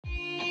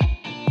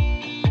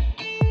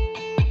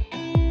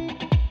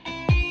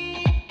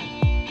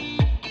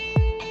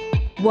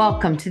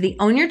Welcome to the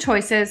Own Your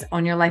Choices,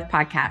 Own Your Life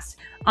podcast.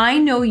 I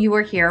know you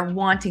are here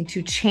wanting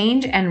to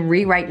change and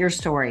rewrite your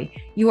story.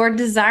 You are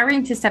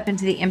desiring to step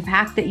into the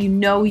impact that you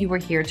know you are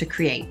here to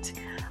create.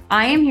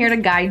 I am here to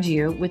guide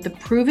you with the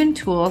proven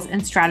tools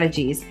and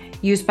strategies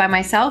used by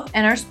myself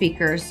and our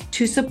speakers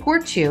to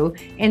support you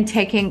in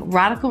taking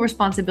radical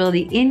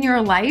responsibility in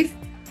your life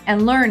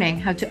and learning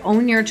how to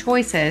own your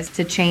choices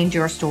to change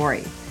your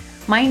story.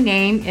 My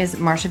name is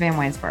Marsha Van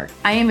Weinsberg.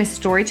 I am a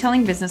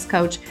storytelling business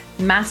coach,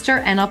 master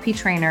NLP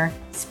trainer,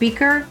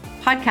 speaker,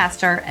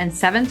 podcaster, and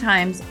 7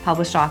 times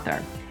published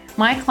author.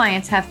 My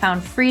clients have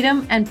found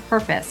freedom and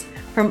purpose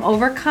from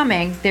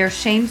overcoming their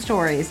shame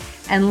stories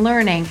and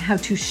learning how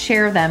to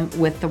share them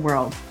with the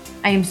world.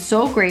 I am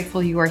so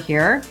grateful you are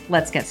here.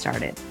 Let's get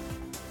started.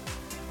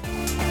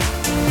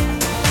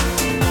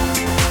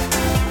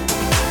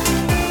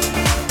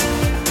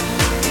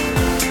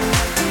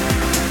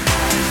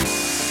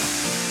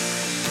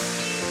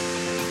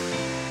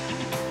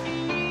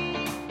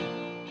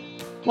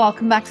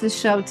 Welcome back to the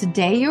show.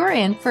 Today you are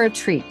in for a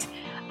treat.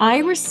 I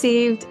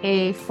received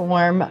a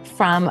form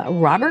from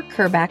Robert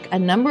Kerbeck a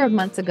number of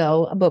months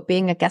ago about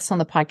being a guest on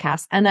the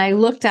podcast, and I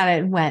looked at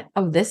it and went,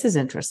 oh, this is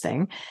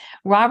interesting.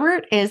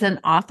 Robert is an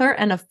author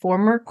and a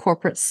former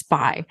corporate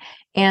spy,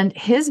 and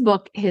his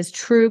book, his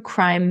true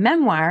crime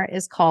memoir,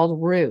 is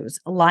called Ruse: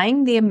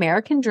 Lying the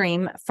American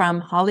Dream from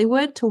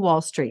Hollywood to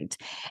Wall Street,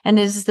 and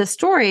it is the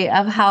story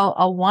of how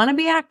a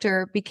wannabe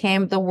actor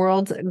became the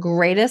world's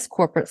greatest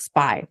corporate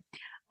spy.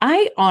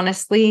 I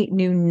honestly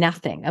knew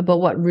nothing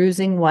about what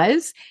rusing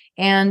was.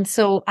 And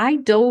so I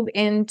dove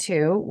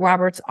into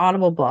Robert's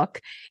Audible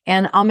book,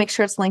 and I'll make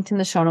sure it's linked in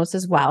the show notes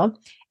as well.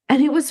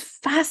 And it was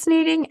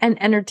fascinating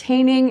and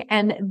entertaining.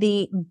 And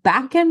the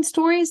back end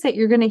stories that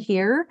you're going to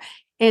hear,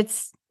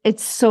 it's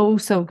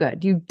so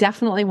good. You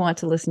definitely want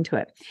to listen to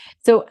it.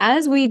 So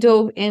as we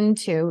dove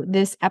into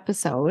this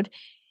episode,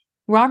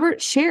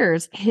 Robert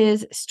shares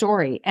his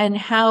story and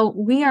how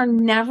we are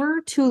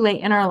never too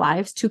late in our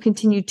lives to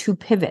continue to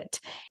pivot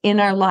in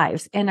our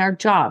lives, in our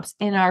jobs,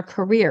 in our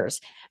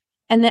careers,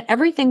 and that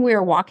everything we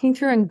are walking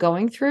through and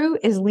going through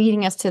is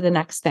leading us to the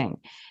next thing.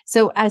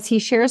 So as he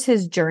shares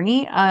his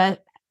journey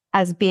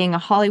as being a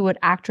Hollywood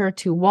actor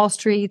to Wall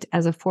Street,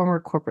 as a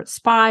former corporate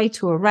spy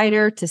to a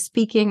writer to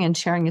speaking and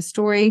sharing his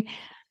story,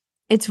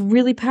 it's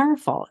really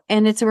powerful.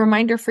 And it's a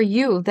reminder for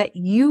you that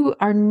you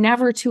are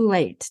never too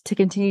late to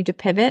continue to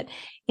pivot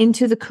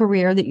into the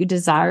career that you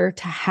desire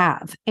to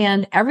have.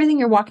 And everything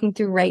you're walking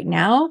through right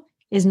now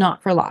is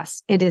not for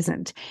loss. It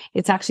isn't.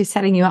 It's actually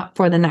setting you up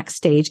for the next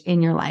stage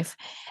in your life.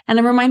 And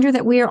a reminder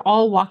that we are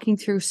all walking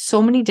through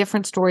so many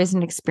different stories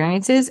and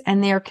experiences,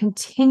 and they are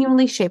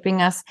continually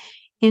shaping us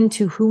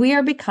into who we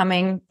are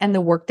becoming and the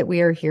work that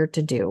we are here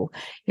to do.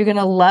 You're going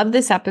to love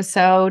this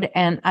episode.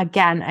 And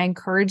again, I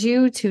encourage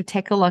you to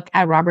take a look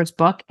at Robert's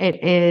book.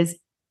 It is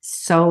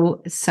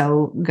so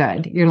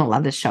good. You're going to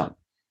love this show.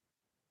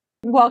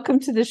 Welcome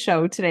to the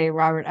show today,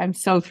 Robert. I'm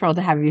so thrilled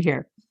to have you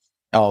here.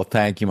 Oh,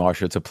 thank you,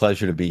 Marsha. It's a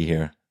pleasure to be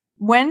here.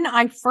 When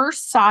I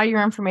first saw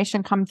your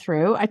information come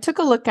through, I took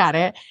a look at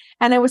it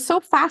and I was so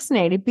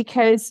fascinated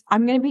because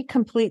I'm going to be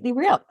completely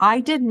real. I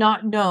did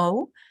not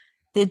know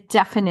the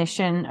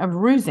definition of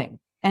rusing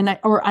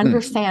or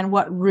understand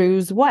what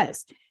ruse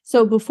was.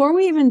 So before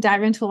we even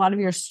dive into a lot of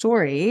your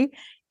story,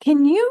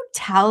 can you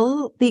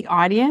tell the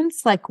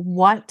audience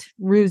what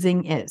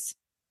rusing is?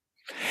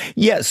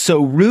 Yeah,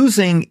 so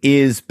rusing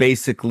is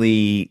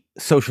basically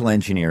social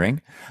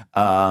engineering,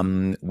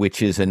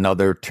 which is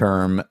another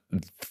term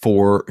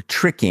for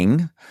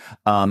tricking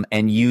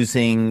and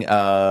using,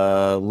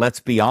 let's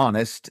be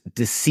honest,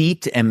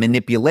 deceit and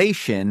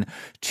manipulation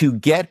to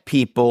get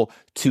people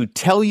to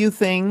tell you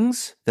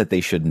things that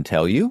they shouldn't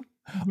tell you,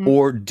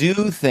 or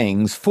do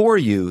things for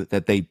you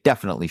that they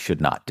definitely should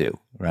not do,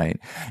 right?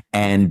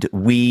 And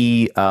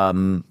we,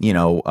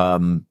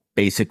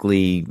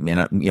 basically,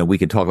 we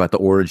could talk about the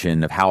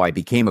origin of how I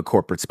became a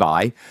corporate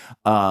spy.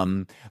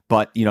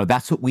 But,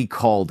 that's what we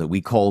called it.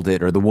 We called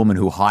it, or the woman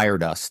who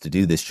hired us to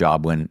do this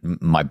job when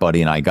my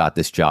buddy and I got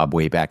this job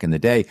way back in the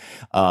day,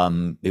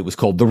 it was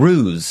called The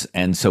Ruse.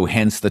 And so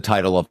hence the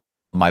title of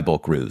my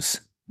book,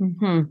 Ruse.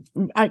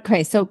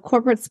 Okay. So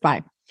corporate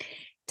spy,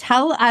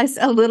 tell us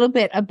a little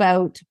bit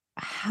about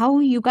how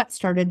you got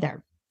started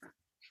there.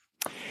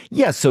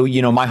 Yeah, so,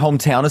 my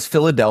hometown is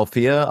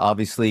Philadelphia.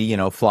 Obviously,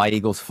 fly,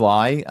 Eagles,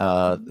 fly.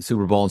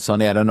 Super Bowl on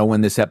Sunday. I don't know when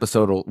this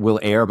episode will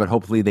air, but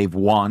hopefully they've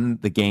won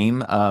the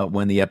game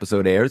when the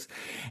episode airs.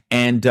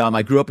 And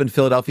I grew up in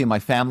Philadelphia. My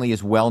family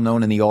is well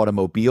known in the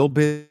automobile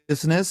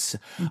business.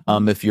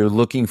 If you're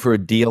looking for a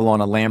deal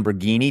on a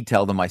Lamborghini,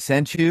 tell them I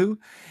sent you.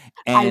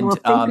 And I will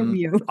think of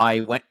you. I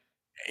went,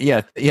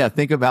 yeah,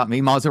 think about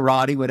me,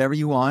 Maserati, whatever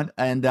you want.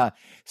 And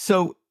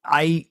so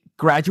I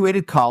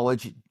graduated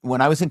college.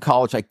 When I was in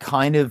college, I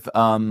kind of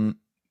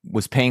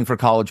was paying for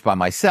college by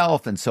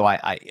myself. And so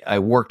I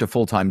worked a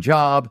full-time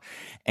job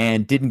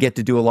and didn't get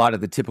to do a lot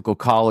of the typical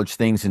college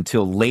things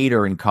until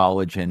later in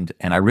college. And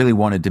I really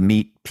wanted to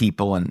meet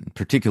people, and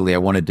particularly I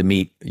wanted to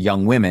meet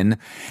young women.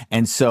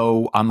 And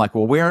so I'm like,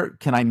 well, where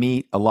can I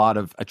meet a lot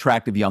of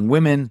attractive young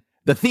women?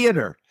 the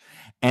theater.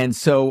 And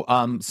so,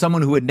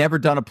 someone who had never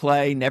done a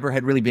play, never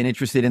had really been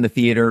interested in the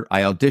theater,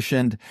 I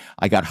auditioned,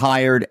 I got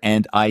hired,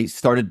 and I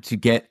started to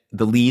get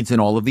the leads in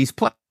all of these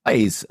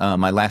plays.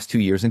 My last 2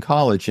 years in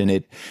college, and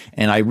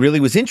I really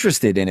was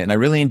interested in it, and I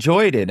really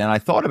enjoyed it. And I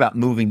thought about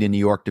moving to New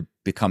York to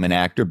become an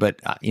actor,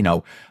 but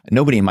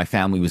nobody in my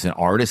family was an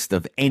artist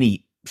of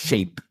any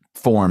shape,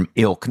 form,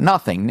 ilk,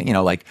 nothing.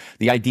 Like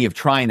the idea of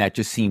trying that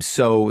just seems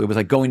it was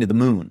like going to the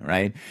moon,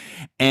 right?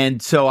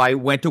 And so I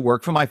went to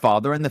work for my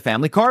father in the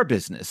family car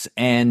business,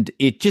 and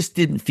it just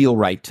didn't feel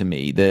right to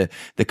me. The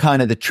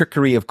kind of the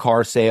trickery of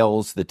car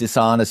sales, the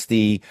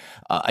dishonesty,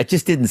 it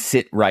just didn't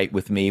sit right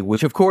with me,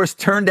 which of course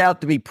turned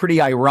out to be pretty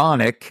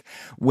ironic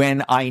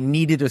when I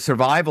needed a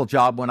survival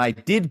job when I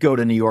did go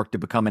to New York to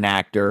become an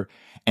actor.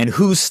 And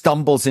who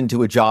stumbles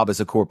into a job as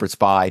a corporate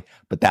spy?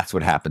 But that's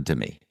what happened to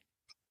me.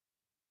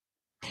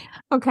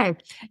 Okay.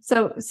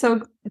 So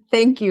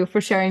thank you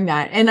for sharing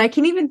that. And I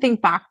can even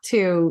think back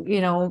to,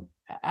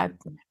 uh,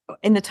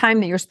 in the time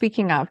that you're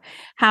speaking of,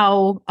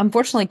 how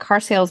unfortunately car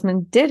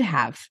salesmen did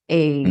have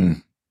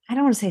I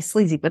don't want to say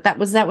sleazy, but that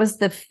was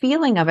the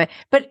feeling of it.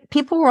 But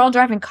people were all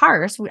driving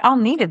cars. We all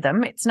needed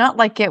them. It's not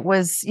like it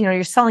was,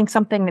 you're selling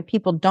something that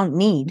people don't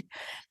need.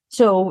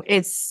 So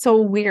it's so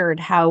weird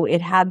how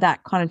it had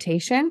that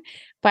connotation.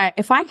 But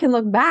if I can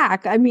look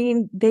back, I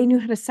mean, they knew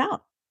how to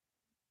sell.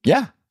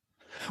 Yeah.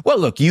 Well,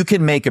 look, you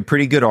can make a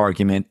pretty good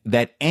argument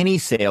that any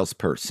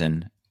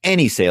salesperson,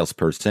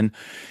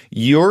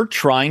 you're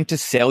trying to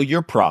sell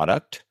your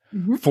product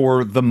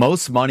for the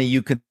most money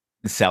you can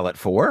sell it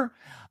for,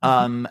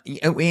 in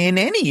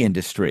any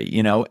industry,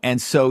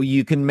 and so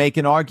you can make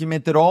an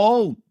argument that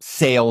all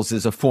sales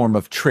is a form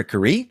of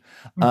trickery.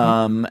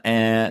 And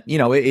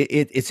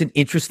it's an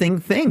interesting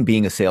thing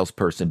being a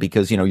salesperson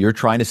because you're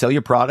trying to sell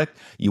your product,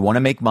 you want to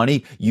make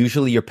money,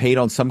 usually you're paid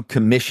on some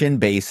commission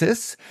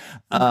basis,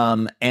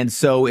 and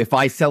so if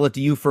I sell it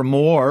to you for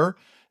more,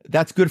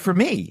 that's good for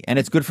me and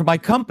it's good for my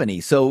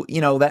company. So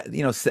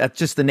that's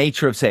just the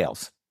nature of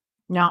sales.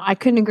 No, I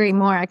couldn't agree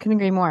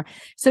more.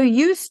 So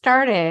you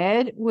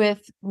started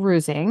with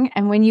rusing,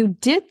 and when you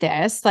did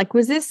this, like,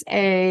 was it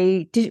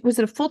a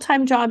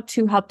full-time job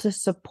to help to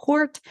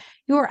support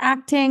your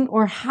acting,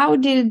 or how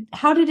did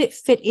it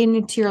fit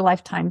into your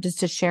lifetime, just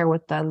to share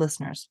with the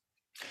listeners?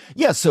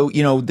 Yeah. So,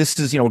 this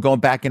is, we're going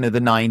back into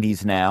the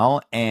 90s now.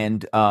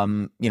 And,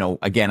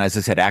 again, as I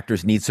said,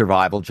 actors need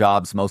survival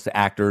jobs. Most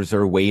actors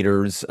are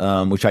waiters,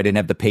 which I didn't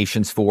have the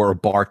patience for, or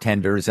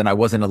bartenders. And I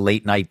wasn't a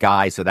late night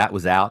guy. So that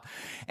was out.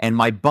 And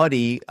my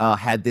buddy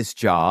had this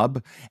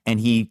job,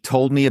 and he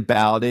told me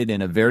about it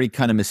in a very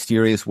kind of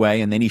mysterious way.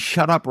 And then he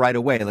shut up right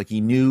away. Like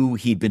he knew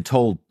he'd been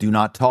told, do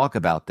not talk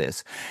about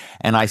this.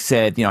 And I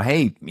said,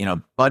 hey,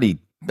 buddy,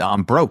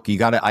 I'm broke.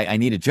 I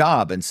need a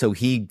job. And so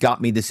he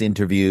got me this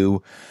interview.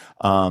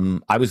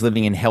 I was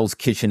living in Hell's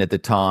Kitchen at the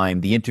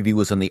time. The interview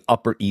was on the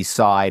Upper East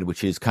Side,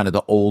 which is kind of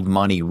the old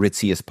money,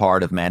 ritziest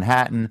part of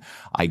Manhattan.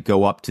 I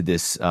go up to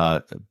this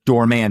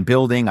doorman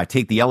building. I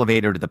take the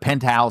elevator to the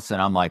penthouse,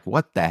 and I'm like,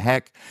 what the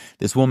heck?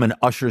 This woman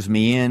ushers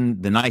me in,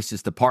 the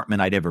nicest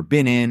apartment I'd ever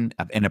been in.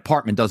 An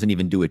apartment doesn't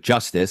even do it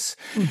justice.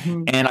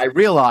 And I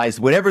realized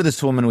whatever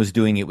this woman was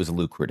doing, it was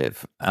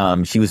lucrative.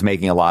 She was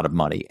making a lot of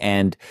money.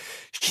 And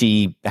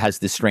she has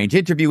this strange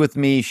interview with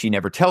me. She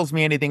never tells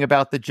me anything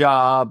about the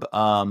job,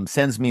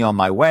 sends me on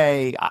my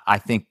way. I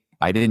think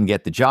I didn't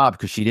get the job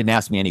because she didn't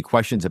ask me any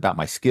questions about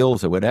my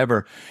skills or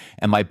whatever.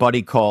 And my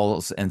buddy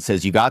calls and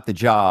says, you got the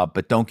job,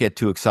 but don't get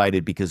too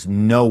excited because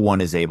no one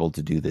is able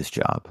to do this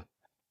job.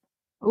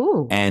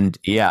 Ooh. And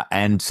yeah.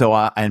 And so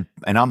and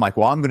I'm like,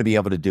 well, I'm going to be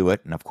able to do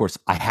it. And of course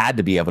I had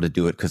to be able to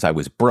do it because I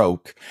was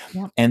broke.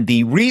 Yep. And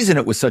the reason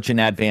it was such an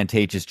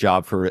advantageous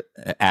job for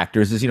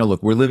actors is,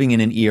 look, we're living in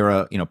an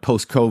era,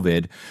 post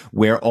COVID,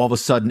 where all of a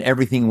sudden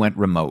everything went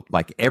remote.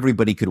 Like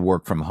everybody could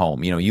work from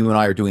home. You and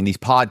I are doing these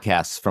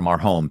podcasts from our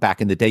home. Back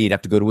in the day, you'd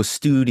have to go to a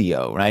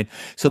studio, right?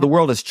 So the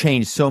world has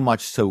changed so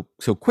much so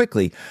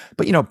quickly.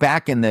 But,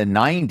 back in the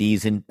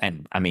 90s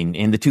and I mean,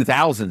 in the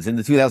 2000s, in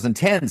the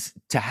 2010s,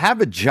 to have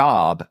a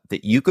job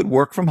that you could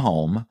work from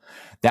home,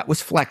 that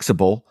was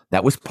flexible,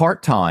 that was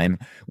part-time,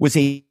 was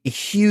a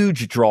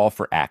huge draw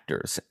for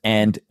actors.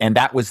 And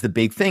that was the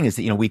big thing, is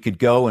that, we could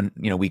go and,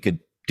 we could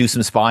do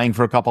some spying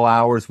for a couple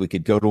hours. We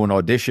could go to an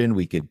audition.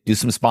 We could do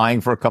some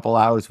spying for a couple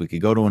hours. We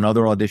could go to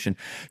another audition.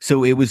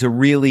 So it was a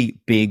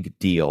really big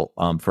deal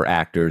for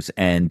actors.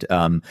 And,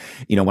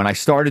 when I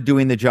started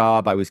doing the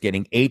job, I was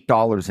getting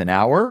 $8 an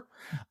hour.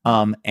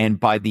 And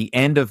by the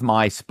end of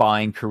my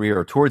spying career,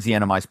 or towards the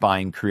end of my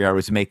spying career, I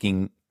was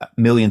making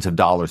millions of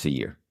dollars a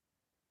year.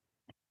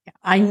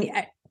 I'm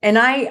going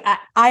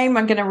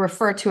to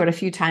refer to it a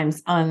few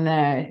times on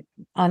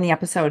the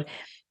episode.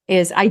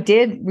 Is I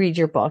did read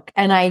your book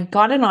and I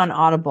got it on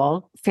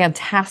Audible.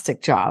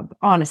 Fantastic job.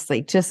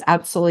 Honestly, just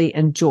absolutely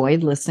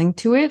enjoyed listening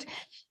to it.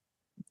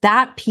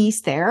 That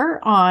piece there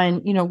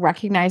on,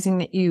 recognizing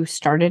that you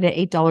started at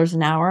 $8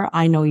 an hour.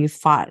 I know you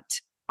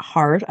fought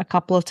hard a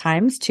couple of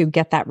times to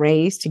get that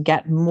raise, to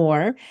get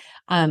more.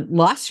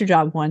 Lost your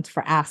job once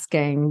for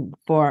asking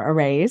for a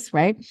raise,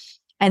 right?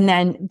 and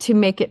then to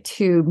make it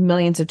to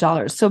millions of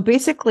dollars. So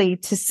basically,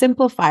 to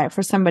simplify it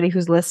for somebody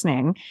who's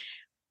listening,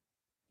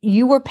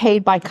 you were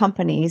paid by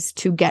companies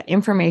to get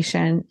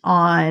information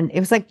on, it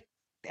was like,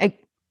 I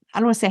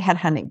don't want to say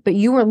headhunting, but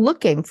you were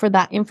looking for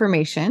that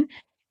information.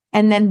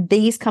 And then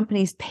these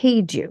companies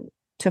paid you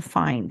to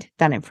find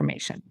that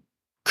information.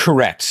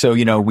 Correct. So,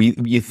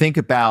 you think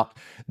about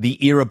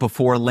the era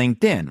before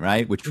LinkedIn,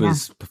 right? Which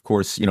was, of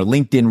course,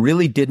 LinkedIn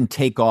really didn't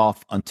take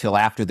off until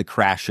after the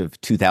crash of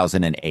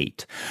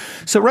 2008.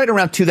 So right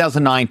around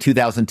 2009,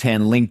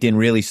 2010, LinkedIn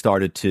really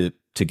started to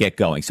get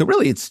going. So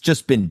really, it's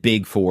just been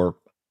big for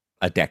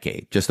a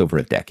decade, just over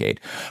a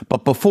decade.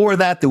 But before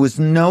that, there was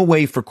no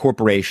way for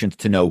corporations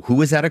to know who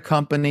was at a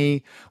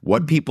company,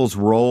 what people's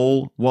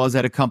role was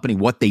at a company,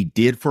 what they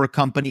did for a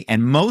company,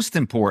 and most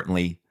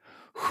importantly,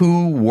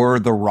 who were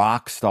the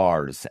rock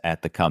stars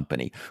at the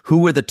company? Who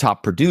were the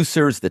top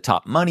producers, the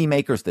top money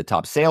makers, the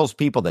top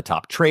salespeople, the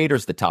top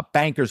traders, the top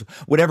bankers,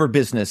 whatever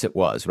business it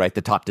was, right?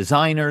 The top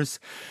designers.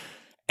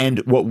 And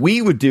what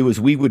we would do is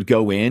we would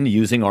go in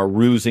using our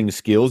rusing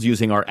skills,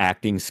 using our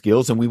acting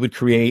skills, and we would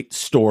create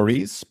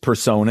stories,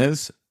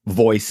 personas,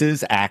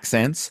 voices,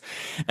 accents.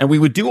 And we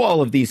would do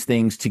all of these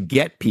things to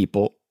get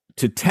people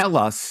to tell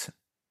us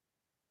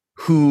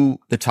who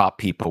the top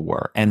people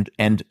were. And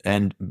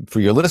for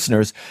your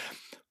listeners,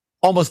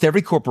 almost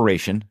every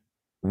corporation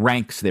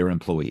ranks their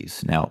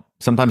employees. Now,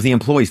 sometimes the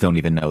employees don't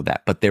even know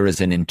that, but there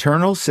is an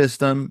internal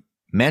system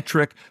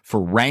metric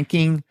for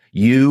ranking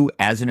you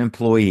as an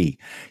employee,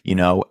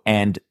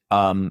 and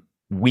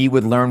we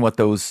would learn what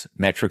those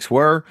metrics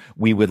were.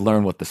 We would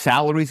learn what the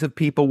salaries of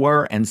people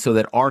were. And so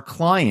that our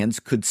clients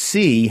could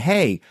see,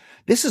 hey,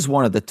 this is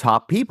one of the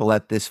top people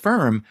at this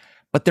firm,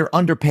 but they're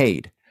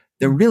underpaid.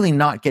 They're really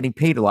not getting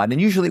paid a lot.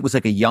 And usually it was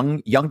like a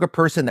younger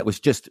person that was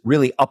just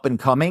really up and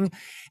coming.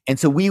 And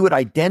so we would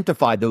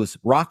identify those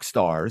rock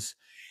stars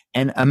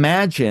and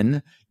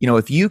imagine,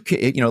 if you,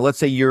 let's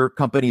say your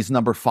company is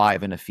number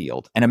 5 in a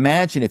field, and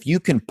imagine if you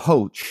can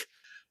poach,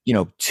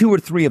 2 or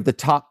 3 of the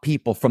top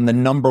people from the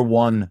number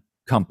 1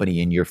 company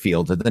in your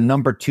field or the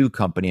number 2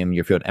 company in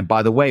your field. And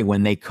by the way,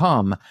 when they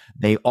come,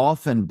 they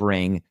often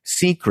bring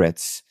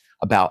secrets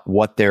about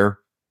what their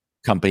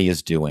company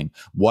is doing,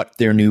 what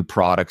their new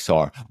products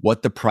are,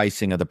 what the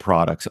pricing of the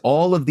products,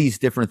 all of these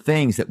different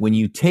things that when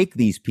you take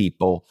these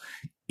people,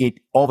 it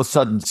all of a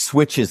sudden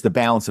switches the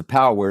balance of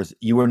power, whereas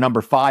you were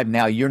number 5,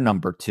 now you're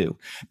number 2.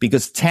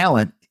 Because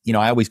talent,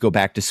 I always go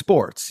back to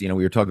sports. We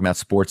were talking about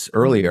sports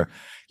earlier.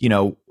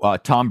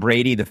 Tom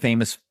Brady, the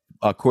famous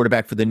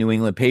quarterback for the New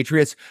England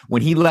Patriots,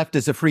 when he left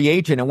as a free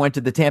agent and went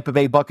to the Tampa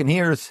Bay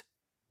Buccaneers,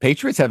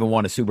 Patriots haven't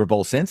won a Super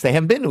Bowl since. They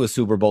haven't been to a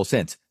Super Bowl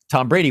since.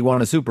 Tom Brady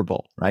won a Super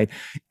Bowl, right?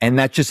 And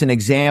that's just an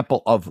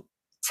example of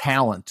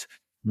talent,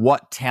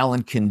 what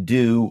talent can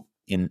do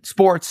in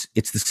sports.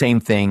 It's the same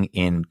thing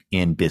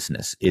in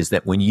business, is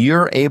that when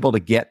you're able to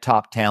get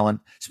top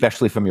talent,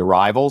 especially from your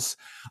rivals,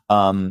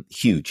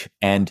 huge.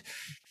 And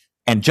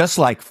just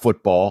like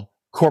football,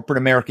 corporate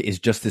America is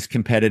just as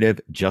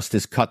competitive, just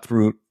as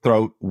cutthroat,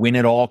 win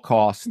at all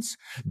costs,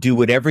 do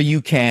whatever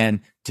you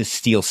can to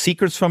steal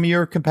secrets from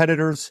your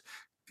competitors,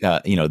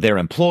 their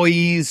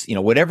employees,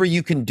 whatever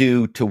you can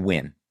do to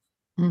win.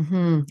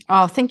 Mm-hmm.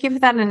 Oh, thank you for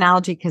that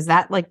analogy, because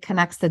that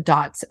connects the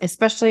dots,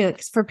 especially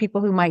for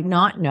people who might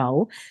not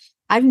know.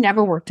 I've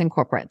never worked in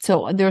corporate,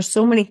 so there's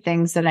so many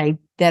things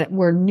that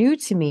were new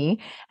to me,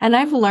 and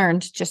I've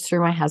learned just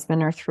through my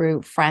husband or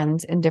through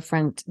friends in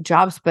different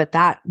jobs. But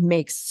that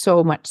makes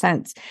so much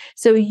sense.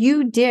 So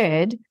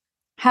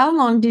how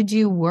long did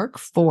you work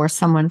for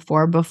someone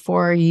for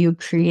before you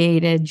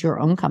created your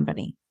own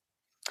company?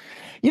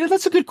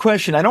 That's a good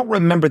question. I don't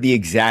remember the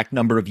exact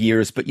number of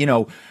years, but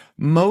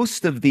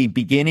most of the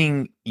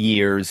beginning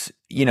years,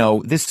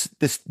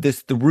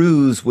 the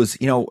ruse was,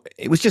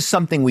 it was just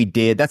something we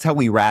did. That's how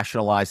we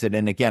rationalized it.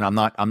 And again, I'm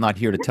not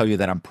here to tell you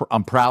that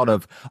I'm proud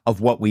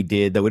of what we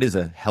did, though it is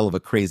a hell of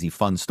a crazy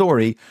fun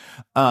story.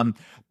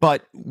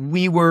 But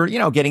we were,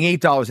 getting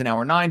 $8 an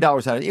hour, $9 an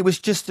hour. It was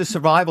just a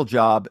survival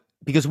job,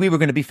 because we were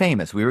going to be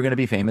famous. We were going to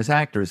be famous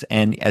actors.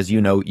 And as you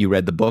know, you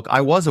read the book,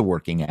 I was a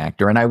working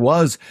actor, and I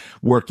was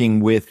working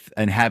with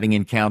and having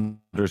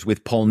encounters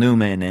with Paul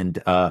Newman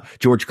and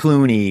George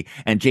Clooney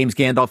and James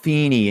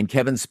Gandolfini and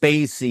Kevin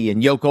Spacey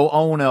and Yoko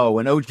Ono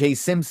and O.J.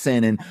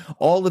 Simpson and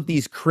all of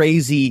these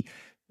crazy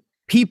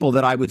people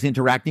that I was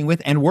interacting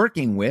with and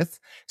working with.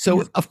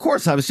 So of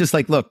course I was just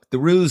like, look, the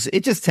ruse,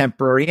 it's just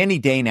temporary. Any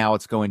day now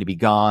it's going to be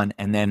gone.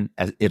 And then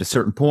at a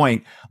certain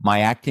point,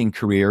 my acting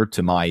career,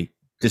 to my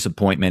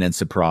disappointment and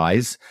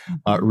surprise,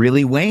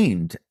 really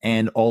waned.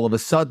 And all of a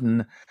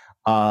sudden,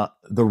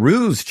 the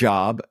ruse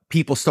job,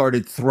 people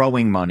started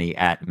throwing money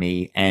at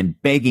me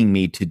and begging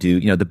me to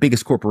do, the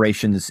biggest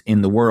corporations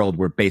in the world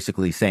were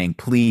basically saying,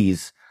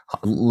 please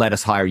let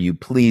us hire you,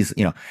 please,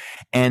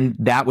 and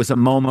that was a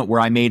moment where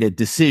I made a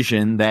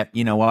decision that,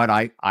 what,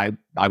 I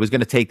I was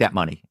going to take that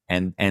money.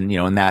 And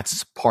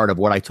that's part of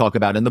what I talk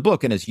about in the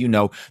book. And as you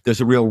know,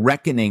 there's a real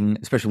reckoning,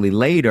 especially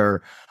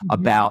later,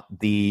 about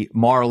the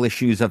moral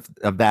issues of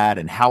that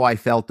and how I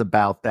felt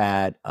about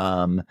that.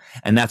 And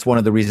that's one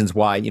of the reasons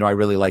why, I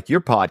really like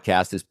your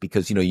podcast, is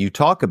because, you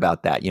talk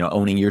about that,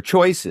 owning your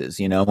choices,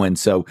 and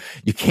so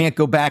you can't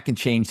go back and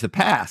change the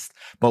past.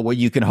 But what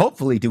you can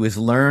hopefully do is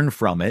learn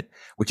from it,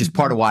 which is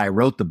part of why I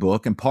wrote the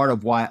book and part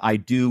of why I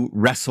do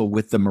wrestle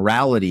with the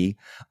morality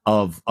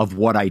of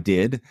what I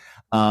did.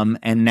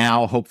 And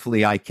now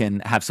hopefully I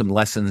can have some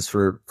lessons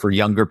for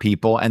younger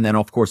people. And then,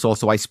 of course,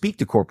 also I speak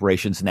to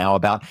corporations now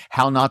about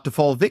how not to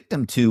fall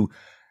victim to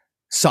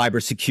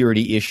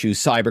cybersecurity issues,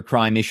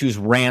 cybercrime issues,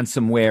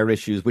 ransomware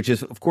issues, which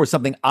is, of course,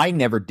 something I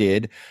never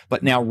did.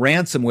 But now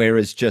ransomware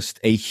is just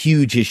a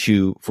huge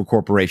issue for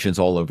corporations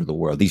all over the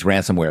world, these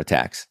ransomware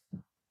attacks.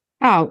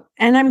 Oh,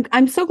 and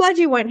I'm so glad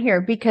you went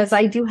here, because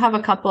I do have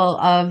a couple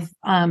of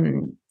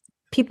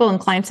people and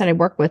clients that I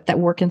work with that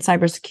work in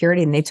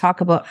cybersecurity, and they talk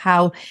about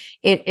how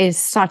it is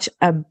such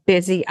a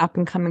busy up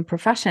and coming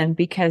profession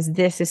because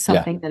this is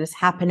something that is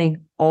happening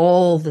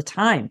all the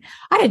time.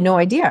 I had no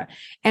idea.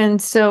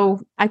 And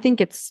so I think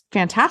it's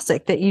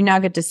fantastic that you now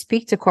get to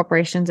speak to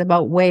corporations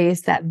about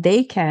ways that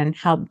they can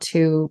help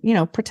to,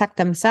 protect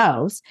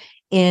themselves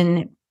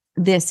in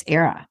this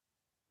era.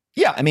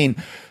 Yeah. I mean,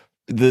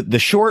 the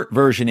short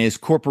version is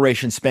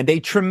corporations spend a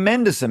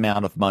tremendous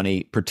amount of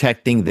money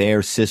protecting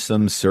their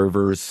systems,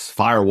 servers,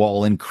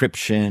 firewall,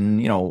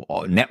 encryption,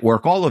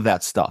 network, all of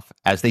that stuff,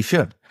 as they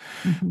should.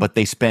 But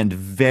they spend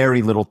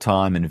very little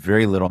time and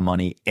very little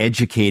money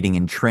educating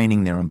and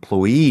training their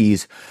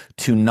employees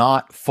to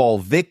not fall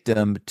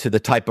victim to the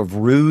type of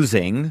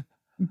rusing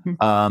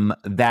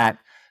that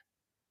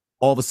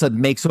all of a sudden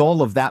makes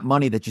all of that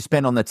money that you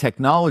spend on the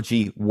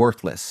technology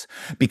worthless.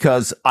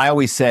 Because I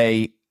always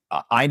say,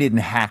 I didn't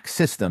hack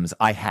systems,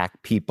 I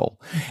hack people.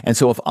 And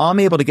so if I'm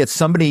able to get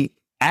somebody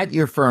at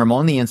your firm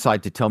on the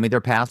inside to tell me their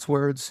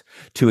passwords,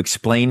 to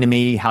explain to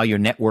me how your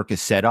network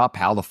is set up,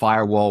 how the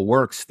firewall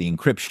works, the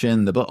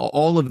encryption,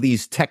 all of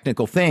these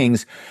technical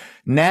things,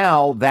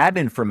 now that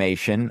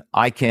information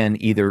I can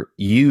either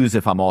use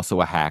if I'm also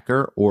a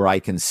hacker, or I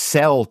can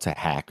sell to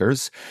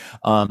hackers.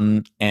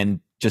 And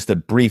just a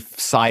brief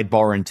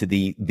sidebar into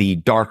the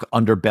dark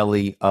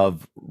underbelly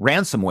of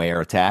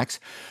ransomware attacks.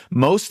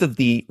 Most of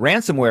the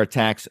ransomware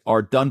attacks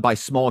are done by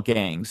small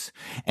gangs.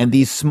 And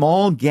these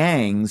small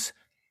gangs,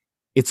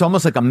 it's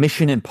almost like a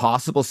Mission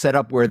Impossible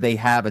setup where they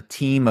have a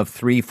team of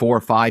 3, 4,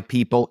 5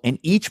 people, and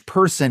each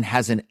person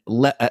has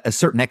a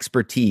certain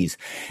expertise.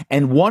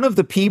 And one of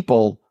the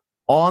people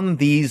on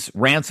these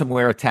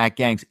ransomware attack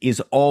gangs is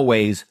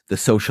always the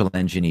social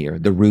engineer,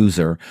 the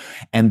ruser.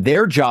 And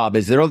their job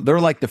is they're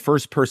like the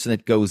first person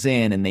that goes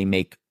in, and they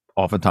make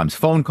oftentimes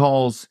phone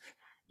calls,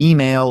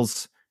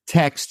 emails,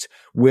 text,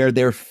 where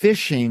they're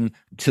phishing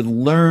to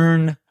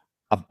learn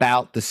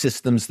about the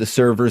systems, the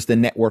servers, the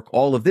network,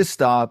 all of this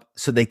stuff,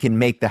 so they can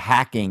make the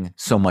hacking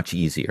so much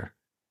easier.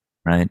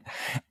 Right.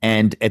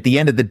 And at the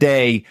end of the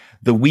day,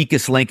 the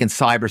weakest link in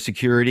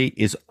cybersecurity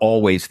is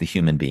always the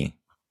human being.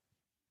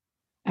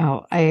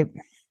 Oh,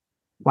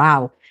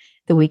 wow.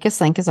 The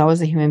weakest link is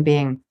always a human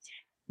being.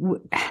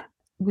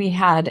 We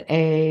had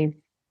a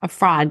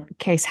fraud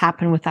case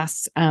happen with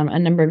us a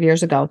number of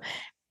years ago.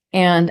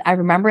 And I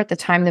remember at the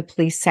time the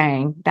police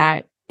saying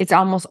that it's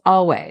almost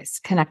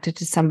always connected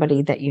to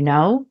somebody that you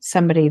know,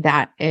 somebody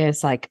that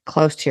is like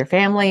close to your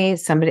family,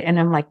 somebody. And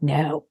I'm like,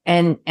 no.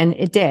 And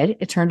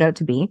it turned out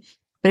to be,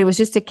 but it was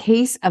just a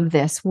case of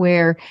this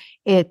where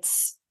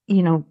it's,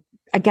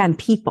 again,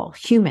 people,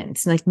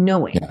 humans, like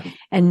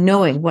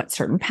knowing what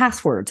certain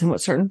passwords and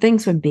what certain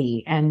things would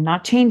be and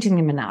not changing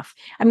them enough.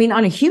 I mean,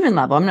 on a human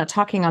level, I'm not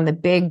talking on the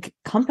big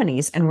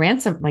companies, and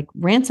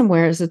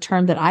ransomware is a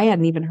term that I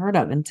hadn't even heard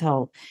of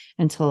until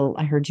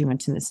I heard you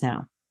mention this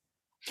now.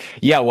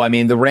 Yeah. Well, I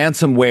mean, the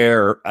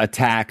ransomware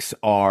attacks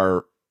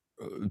are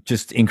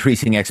just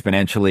increasing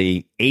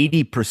exponentially.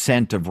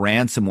 80% of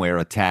ransomware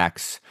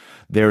attacks,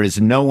 there is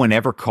no one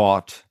ever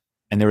caught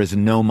and there is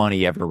no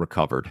money ever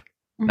recovered.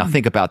 Now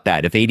think about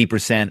that. If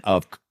 80%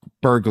 of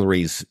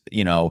burglaries,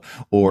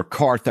 or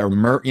car theft,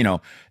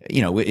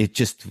 it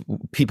just,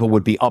 people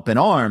would be up in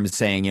arms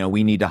saying,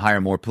 we need to hire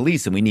more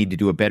police and we need to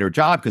do a better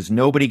job because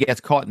nobody gets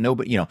caught.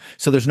 Nobody,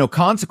 so there's no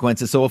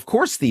consequences. So of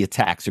course the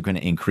attacks are going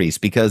to increase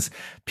because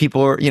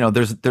people are,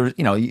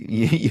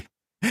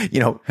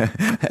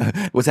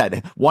 what's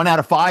that? 1 out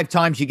of 5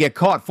 times you get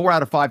caught, 4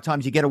 out of 5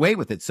 times you get away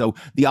with it. So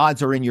the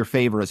odds are in your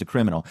favor as a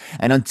criminal.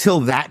 And until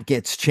that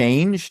gets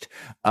changed,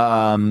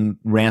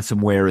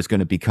 ransomware is going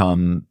to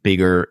become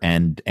bigger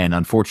and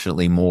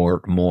unfortunately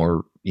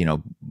more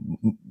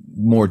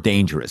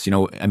dangerous.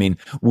 I mean,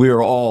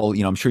 we're all,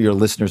 I'm sure your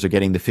listeners are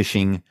getting the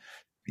phishing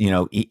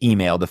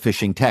email, the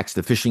phishing text,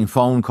 the phishing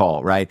phone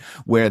call, right?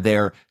 Where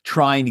they're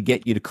trying to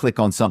get you to click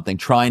on something,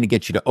 trying to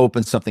get you to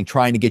open something,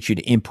 trying to get you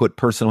to input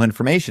personal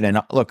information.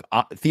 And look,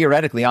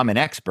 theoretically, I'm an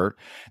expert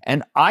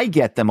and I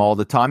get them all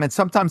the time. And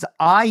sometimes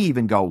I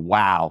even go,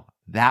 wow,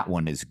 that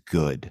one is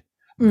good.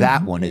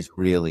 That one Mhm. is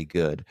really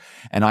good.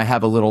 And I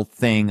have a little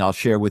thing I'll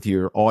share with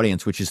your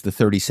audience, which is the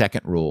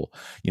 30-second rule.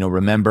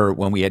 Remember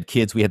when we had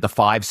kids, we had the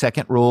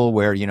 5-second rule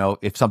where,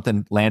 if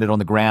something landed on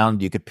the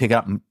ground, you could pick it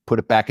up and put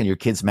it back in your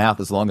kid's mouth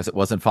as long as it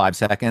wasn't 5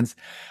 seconds.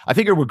 I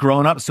figure we're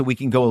grown up so we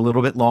can go a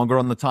little bit longer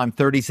on the time,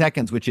 30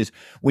 seconds, which is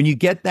when you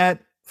get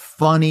that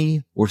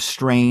funny or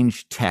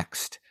strange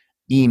text,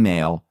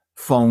 email,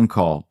 phone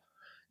call,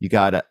 you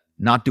got to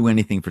not do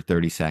anything for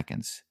 30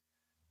 seconds.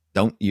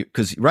 Don't you?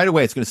 Because right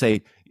away it's going to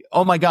say,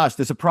 oh my gosh,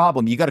 there's a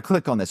problem. You got to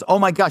click on this. Oh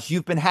my gosh,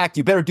 you've been hacked.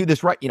 You better do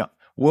this right.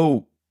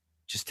 Whoa,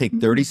 just take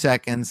 30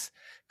 seconds,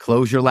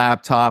 close your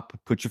laptop,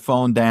 put your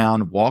phone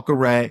down, walk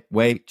away,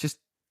 wait, just,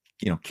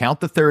 count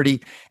to 30.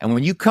 And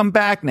when you come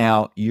back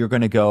now, you're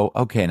going to go,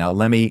 okay, now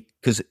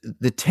because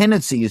the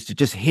tendency is to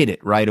just hit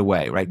it right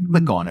away, right?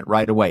 Click on it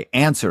right away,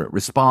 answer it,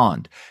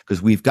 respond,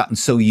 because we've gotten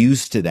so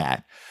used to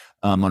that.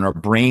 And our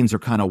brains are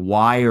kind of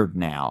wired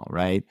now,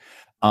 right?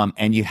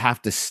 And you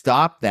have to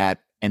stop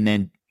that. And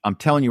then I'm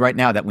telling you right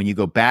now that when you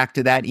go back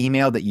to that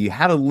email that you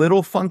had a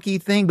little funky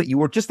thing, but you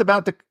were just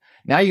about to,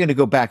 now you're going to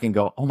go back and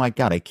go, oh my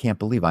God, I can't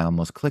believe I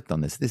almost clicked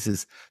on this.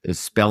 There's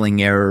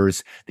spelling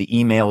errors. The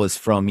email is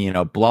from,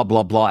 blah,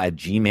 blah, blah at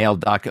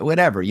gmail.com,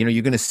 whatever.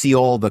 You're going to see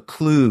all the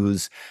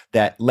clues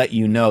that let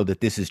you know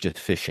that this is just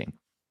phishing.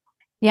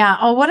 Yeah.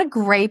 Oh, what a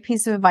great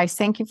piece of advice.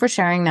 Thank you for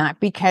sharing that,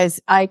 because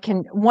I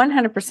can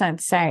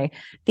 100% say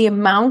the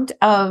amount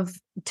of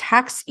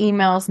text,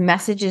 emails,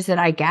 messages that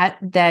I get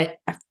that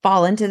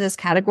fall into this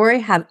category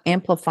have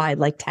amplified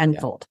like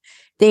tenfold. Yeah.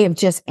 They have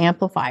just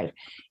amplified.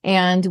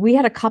 And we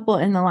had a couple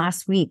in the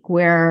last week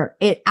where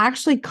it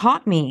actually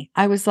caught me.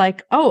 I was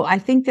like, oh, I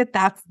think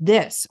that's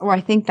this, or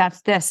I think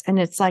that's this. And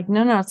it's like,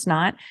 no, it's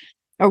not.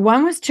 Or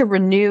one was to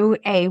renew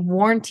a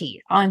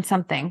warranty on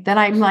something that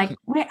I'm like,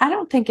 wait, I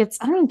don't think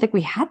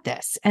we had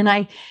this. And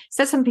I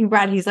said something,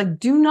 Brad, he's like,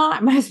 do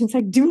not. My husband's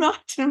like, do not.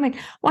 And I'm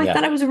like, well, I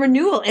thought it was a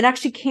renewal. It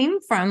actually came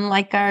from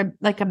like a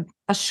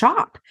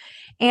shop.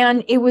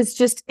 And it's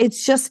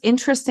just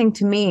interesting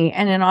to me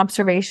and an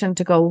observation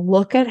to go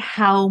look at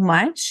how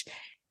much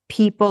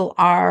people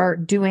are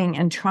doing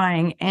and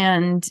trying.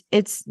 And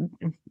it's,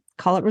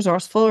 call it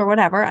resourceful or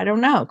whatever, I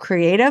don't know,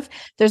 creative.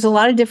 There's a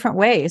lot of different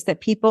ways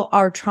that people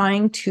are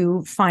trying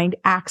to find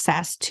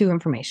access to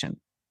information.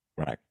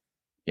 Right.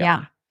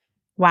 Yeah.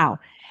 Wow.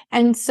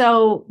 And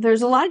so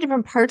there's a lot of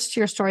different parts to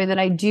your story that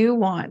I do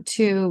want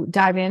to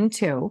dive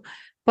into,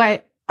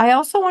 but I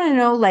also want to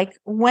know, like,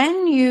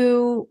 when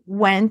you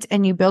went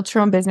and you built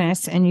your own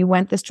business and you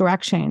went this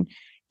direction,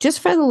 just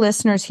for the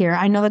listeners here,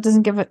 I know that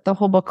doesn't give it the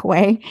whole book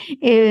away,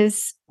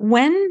 is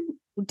when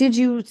did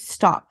you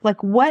stop?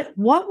 Like, what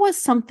was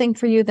something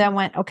for you that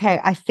went,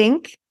 okay, I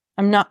think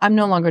I'm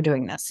no longer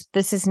doing this.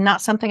 This is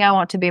not something I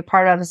want to be a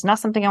part of. It's not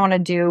something I want to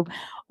do.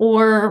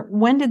 Or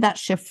when did that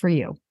shift for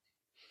you?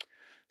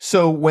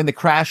 So when the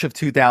crash of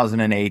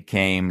 2008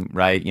 came,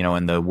 right,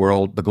 and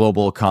the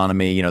global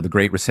economy, the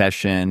Great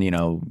Recession,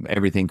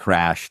 everything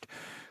crashed.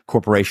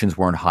 Corporations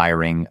weren't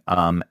hiring.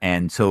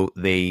 And so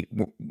they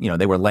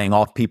were laying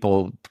off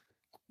people.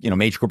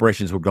 Major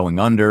corporations were going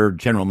under.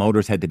 General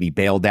Motors had to be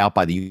bailed out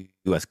by the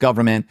U.S.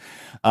 government.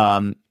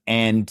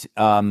 And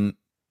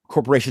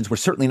corporations were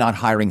certainly not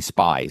hiring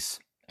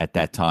spies at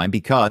that time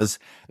because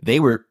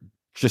they were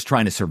just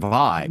trying to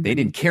survive. They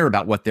didn't care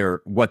about what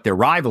their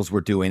rivals were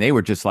doing. They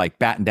were just like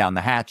batting down the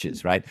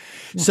hatches, right?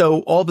 Yeah. So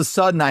all of a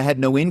sudden I had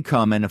no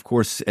income. And of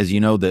course, as you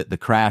know, the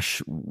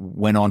crash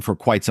went on for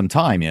quite some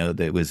time.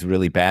 It was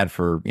really bad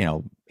for,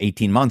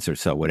 18 months or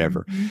so,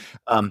 whatever.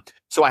 Mm-hmm.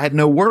 So I had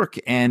no work,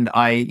 and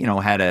I,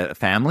 had a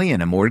family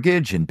and a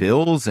mortgage and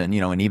bills. And,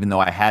 and even though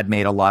I had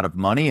made a lot of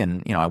money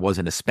and, I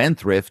wasn't a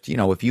spendthrift,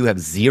 if you have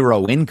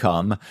zero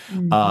income,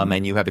 mm-hmm.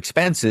 And you have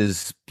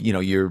expenses,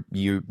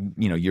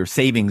 your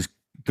savings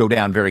go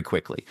down very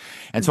quickly.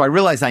 And so I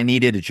realized I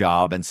needed a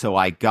job. And so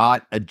I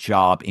got a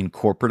job in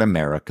corporate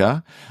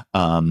America,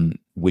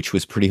 which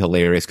was pretty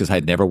hilarious because I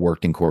had never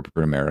worked in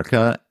corporate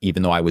America,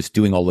 even though I was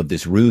doing all of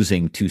this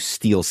rusing to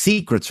steal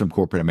secrets from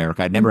corporate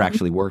America. I'd never mm-hmm.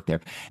 actually worked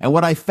there. And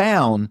what I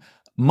found,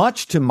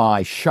 much to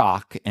my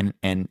shock and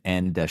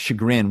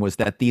chagrin, was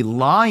that the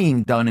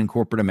lying done in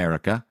corporate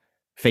America,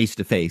 face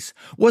to face,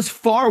 was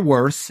far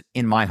worse,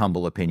 in my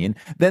humble opinion,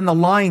 than the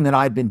lying that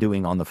I'd been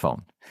doing on the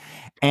phone.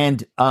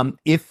 And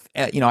if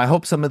I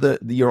hope some of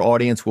your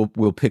audience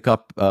will pick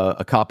up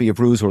a copy of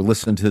Ruse or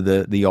listen to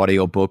the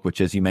audio book,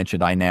 which, as you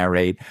mentioned, I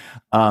narrate.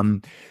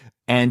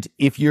 And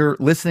if you're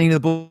listening to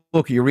the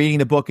book, you're reading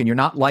the book, and you're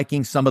not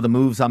liking some of the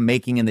moves I'm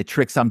making and the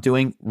tricks I'm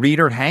doing,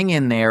 reader, hang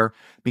in there,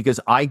 because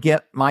I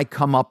get my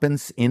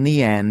comeuppance in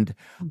the end.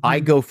 Mm-hmm. I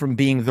go from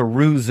being the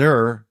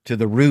ruser to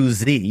the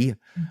rusee.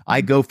 Mm-hmm. I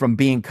go from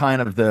being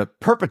kind of the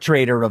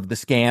perpetrator of the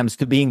scams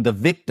to being the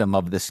victim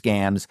of the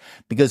scams,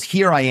 because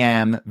here I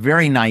am,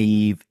 very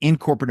naive in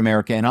corporate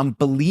America, and I'm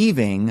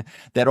believing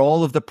that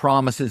all of the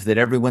promises that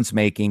everyone's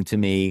making to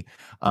me,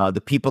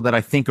 the people that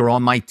I think are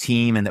on my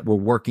team and that we're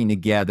working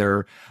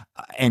together,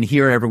 and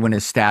here everyone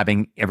is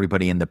stabbing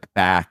everybody in the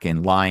back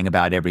and lying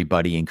about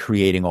everybody and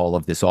creating all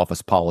of this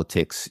office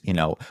politics,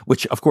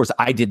 which of course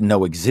I didn't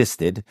know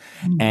existed.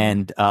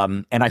 Mhm.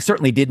 And I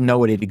certainly didn't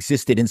know it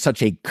existed in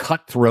such a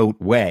cutthroat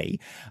way.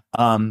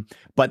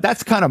 But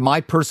that's kind of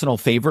my personal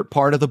favorite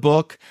part of the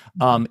book,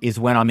 is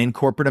when I'm in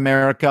corporate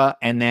America.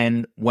 And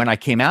then when I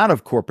came out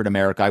of corporate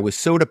America, I was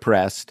so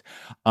depressed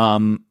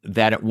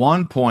that at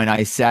one point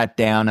I sat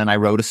down and I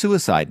wrote a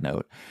suicide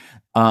note.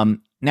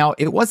 Now,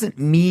 it wasn't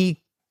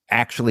me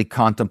actually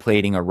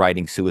contemplating or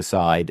writing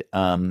suicide,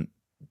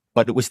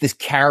 but it was this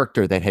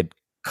character that had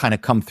kind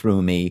of come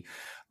through me.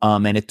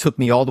 And it took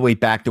me all the way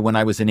back to when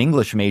I was an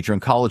English major in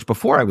college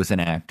before I was an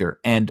actor.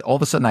 And all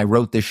of a sudden I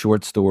wrote this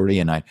short story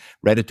and I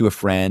read it to a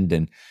friend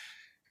and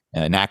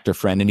an actor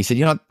friend. And he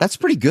said, that's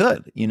pretty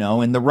good,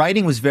 and the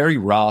writing was very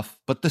rough,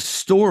 but the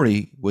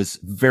story was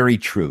very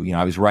true.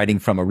 I was writing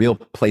from a real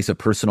place of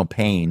personal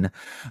pain.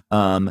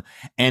 And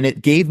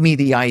it gave me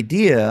the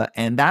idea.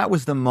 And that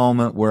was the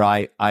moment where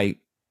I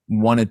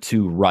wanted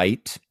to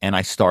write, and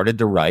I started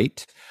to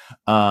write.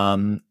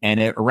 Around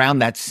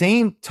that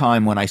same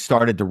time when I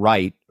started to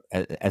write,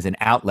 as an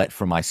outlet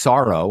for my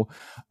sorrow,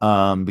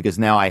 because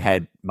now I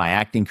had my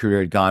acting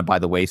career had gone by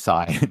the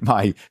wayside,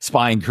 my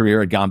spying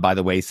career had gone by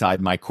the wayside,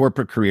 my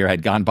corporate career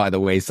had gone by the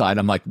wayside.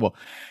 I'm like, well,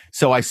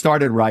 so I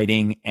started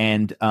writing,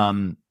 and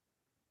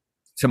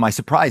to my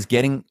surprise,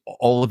 getting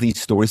all of these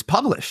stories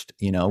published,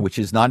 which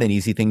is not an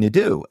easy thing to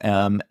do.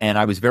 And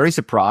I was very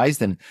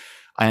surprised,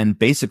 and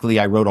basically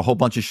I wrote a whole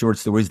bunch of short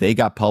stories. They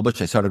got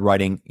published. I started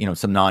writing,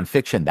 some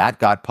nonfiction that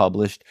got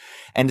published,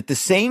 and at the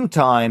same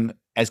time,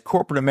 as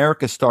corporate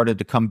America started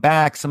to come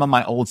back, some of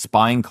my old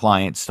spying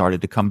clients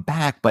started to come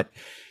back, but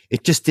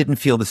it just didn't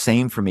feel the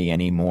same for me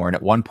anymore. And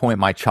at one point,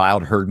 my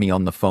child heard me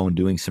on the phone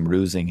doing some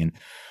rusing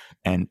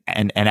and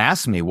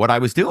asked me what I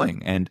was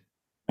doing. And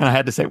I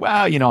had to say,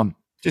 well, I'm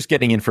just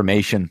getting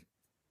information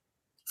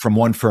from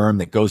one firm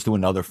that goes to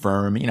another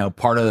firm,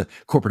 part of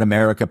corporate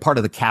America, part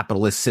of the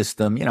capitalist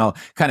system,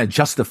 kind of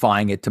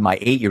justifying it to my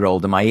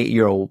 8-year-old. And my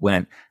 8-year-old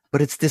went,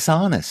 but it's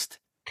dishonest.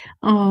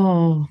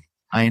 Oh,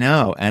 I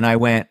know. And I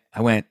went,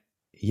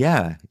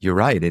 yeah, you're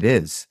right. It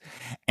is.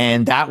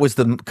 And that was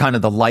the kind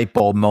of the light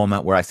bulb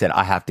moment where I said,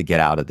 I have to get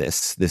out of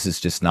this. This is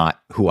just not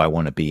who I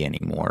want to be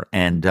anymore.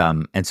 And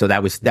so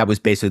that was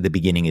basically the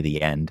beginning of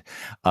the end,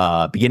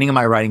 beginning of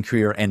my writing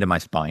career, end of my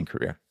spying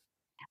career.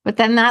 but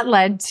then that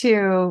led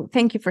to,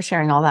 thank you for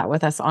sharing all that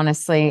with us,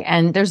 honestly.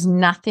 And there's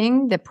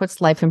nothing that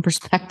puts life in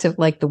perspective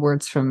like the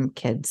words from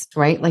kids,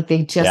 right? Like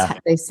they just,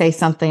 they say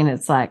something and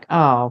it's like,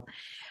 oh,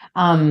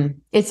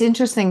 it's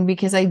interesting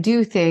because I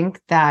do think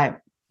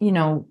that,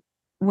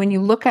 when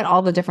you look at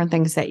all the different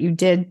things that you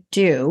did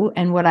do,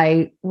 and what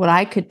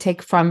I could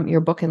take from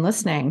your book and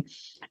listening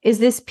is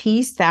this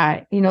piece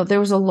that, there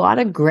was a lot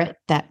of grit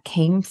that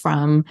came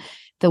from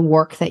the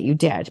work that you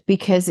did,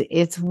 because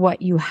it's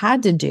what you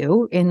had to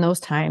do in those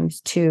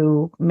times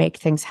to make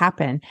things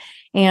happen.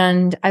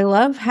 And I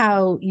love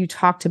how you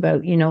talked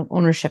about,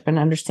 ownership and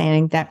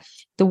understanding that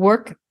the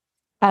work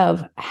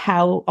of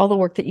how all the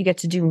work that you get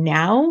to do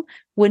now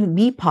wouldn't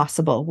be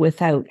possible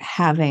without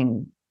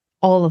having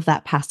all of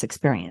that past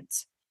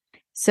experience.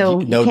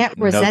 So you can't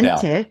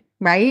resent it,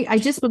 right? I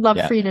just would love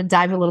for you to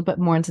dive a little bit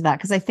more into that,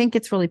 because I think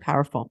it's really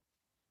powerful.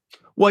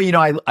 Well,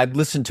 I've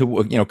listened to,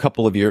 a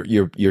couple of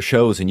your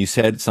shows, and you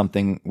said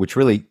something which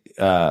really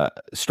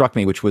struck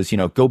me, which was,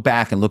 go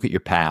back and look at your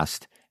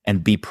past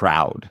and be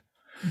proud.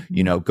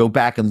 Mm-hmm. Go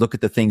back and look at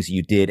the things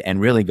you did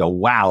and really go,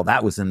 wow,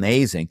 that was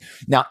amazing.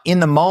 Now, in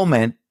the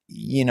moment,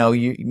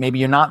 maybe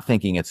you're not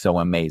thinking it's so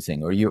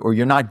amazing, or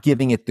you're not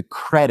giving it the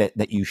credit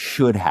that you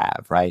should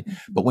have, right?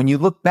 Mm-hmm. But when you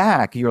look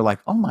back, you're like,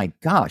 oh my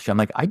gosh, I'm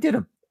like, I did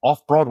a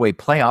off-Broadway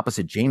play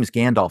opposite James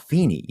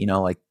Gandolfini,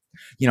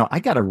 I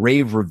got a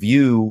rave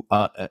review,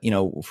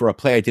 for a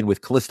play I did with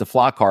Callista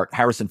Flockhart,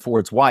 Harrison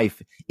Ford's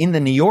wife, in the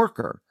New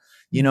Yorker.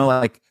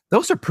 Like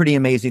those are pretty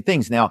amazing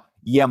things. Now,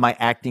 yeah, my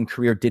acting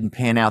career didn't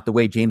pan out the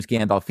way James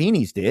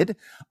Gandolfini's did,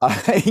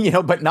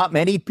 but not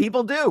many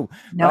people do,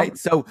 right?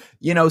 So,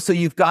 so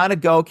you've got to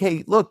go,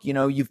 okay, look,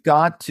 you've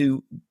got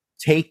to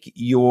take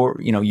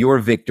your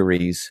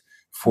victories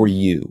for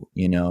you,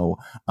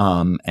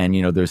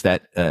 and, there's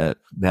that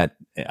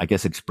I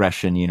guess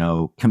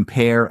expression,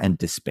 compare and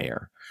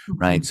despair.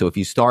 Right. So if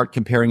you start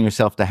comparing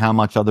yourself to how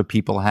much other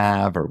people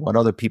have or what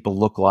other people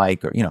look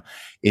like, or,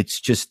 it's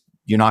just,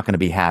 you're not going to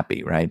be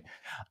happy. Right.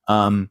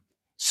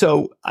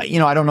 So, I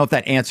don't know if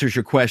that answers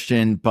your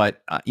question,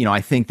 but, I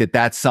think that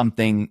that's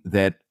something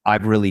that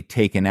I've really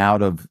taken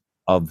out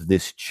of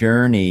this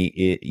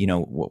journey,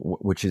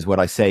 which is what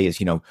I say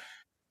is,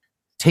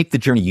 take the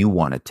journey you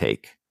want to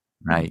take.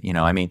 Right.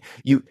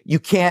 You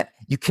can't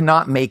you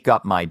cannot make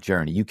up my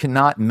journey. You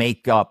cannot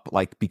make up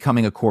like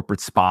becoming a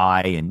corporate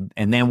spy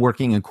and then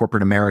working in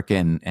corporate America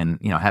and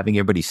having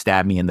everybody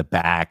stab me in the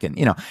back. And,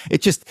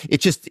 it's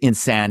just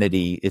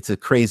insanity. It's a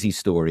crazy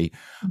story.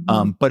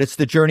 Mhm. But it's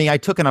the journey I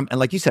took. And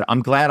like you said,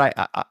 I'm glad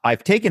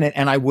I've taken it.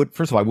 And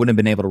first of all, I wouldn't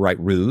have been able to write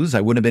Ruse.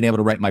 I wouldn't have been able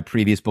to write my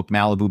previous book,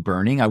 Malibu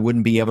Burning. I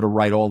wouldn't be able to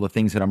write all the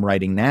things that I'm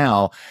writing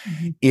now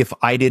Mhm. if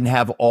I didn't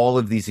have all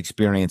of these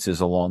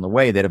experiences along the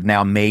way that have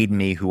now made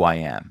me who I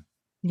am.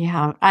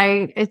 Yeah,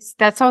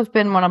 that's always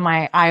been one of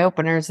my eye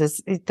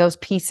openers those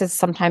pieces.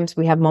 Sometimes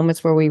we have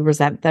moments where we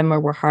resent them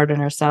or we're hard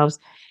on ourselves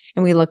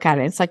and we look at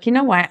it. It's like, you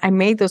know what? I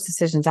made those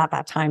decisions at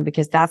that time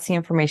because that's the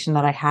information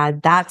that I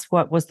had. That's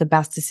what was the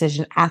best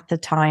decision at the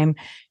time.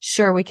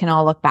 Sure, we can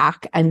all look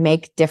back and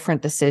make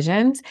different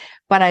decisions,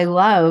 but I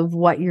love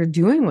what you're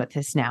doing with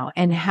this now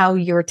and how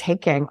you're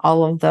taking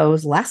all of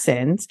those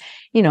lessons.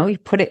 You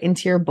put it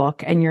into your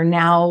book and you're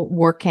now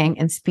working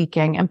and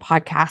speaking and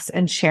podcasts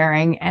and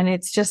sharing. And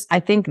it's just, I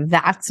think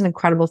that's an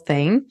incredible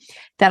thing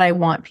that I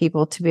want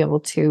people to be able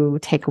to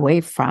take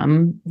away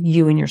from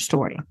you and your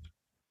story.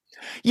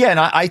 Yeah. And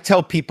I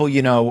tell people,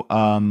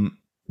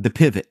 the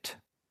pivot,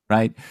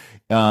 right?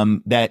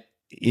 That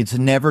it's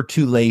never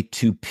too late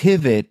to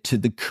pivot to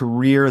the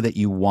career that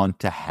you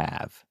want to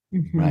have.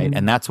 Right. Mhm.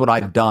 And that's what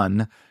I've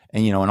done.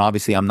 And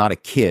obviously I'm not a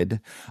kid.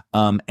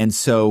 And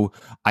so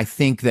I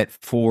think that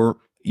for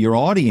your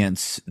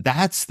audience,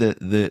 that's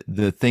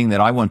the thing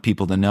that I want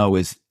people to know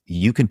is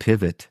you can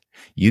pivot.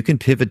 You can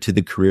pivot to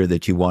the career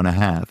that you want to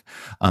have.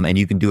 And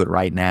you can do it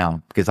right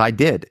now because I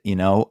did,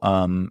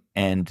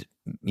 and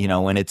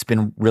it's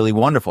been really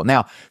wonderful.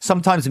 Now,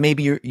 sometimes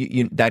maybe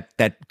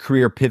that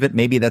career pivot,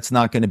 maybe that's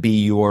not going to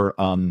be your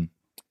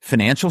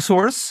financial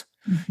source,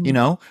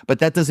 Mhm. but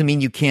that doesn't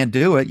mean you can't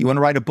do it. You want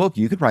to write a book,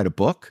 you could write a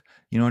book.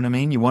 You know what I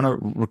mean? You want to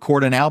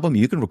record an album,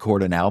 you can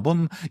record an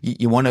album.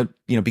 You want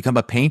to, become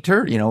a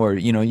painter, or,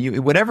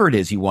 whatever it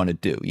is you want to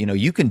do,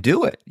 you can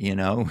do it. You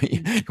want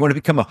to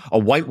become a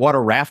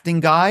whitewater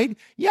rafting guide?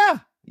 Yeah.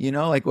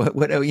 Like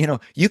what,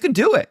 you can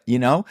do it,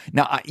 Now,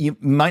 you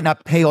might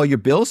not pay all your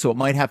bills, so it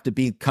might have to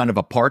be kind of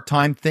a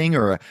part-time thing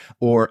or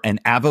an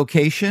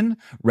avocation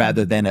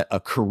rather than a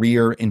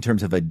career in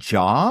terms of a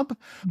job.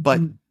 But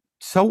Mhm.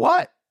 so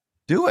what?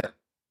 Do it.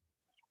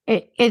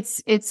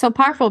 It's so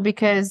powerful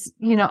because,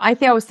 I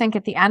always think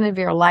at the end of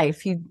your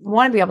life, you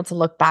want to be able to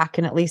look back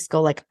and at least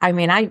go like, I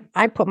mean,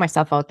 I put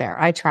myself out there.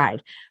 I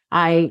tried.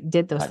 I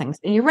did those Right. things.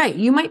 And you're right.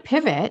 You might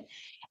pivot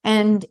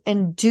and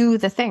do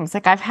the things.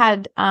 Like I've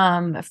had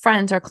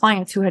friends or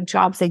clients who had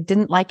jobs they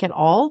didn't like at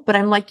all, but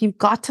I'm like, you've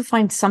got to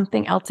find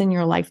something else in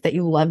your life that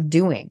you love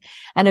doing.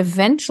 And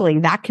eventually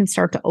that can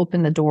start to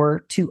open the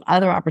door to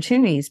other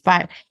opportunities.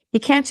 But you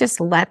can't just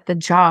let the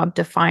job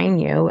define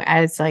you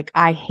as like,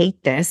 I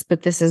hate this,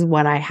 but this is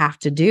what I have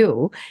to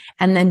do,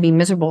 and then be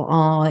miserable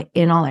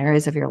in all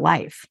areas of your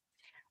life.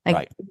 Like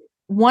Right.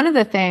 one of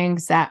the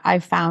things that I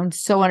found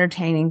so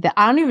entertaining that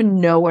I don't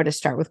even know where to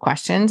start with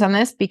questions on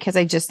this because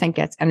I just think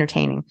it's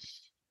entertaining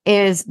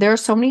is there are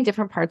so many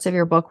different parts of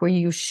your book where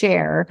you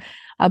share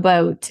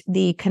about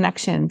the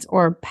connections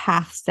or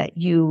paths that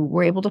you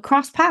were able to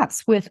cross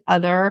paths with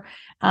other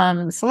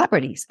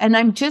celebrities. And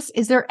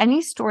is there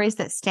any stories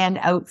that stand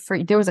out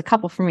there was a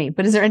couple for me,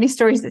 but is there any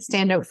stories that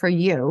stand out for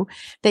you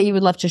that you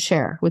would love to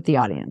share with the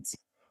audience?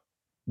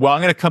 Well,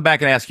 I'm going to come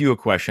back and ask you a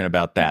question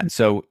about Mhm. that.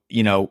 So,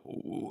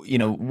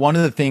 one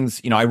of the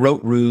things, I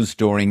wrote Ruse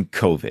during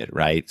COVID,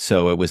 right?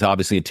 So it was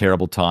obviously a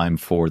terrible time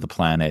for the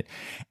planet.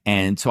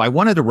 And so I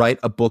wanted to write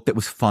a book that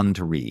was fun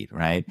to read,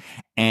 right?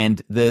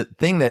 And the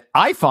thing that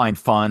I found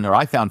fun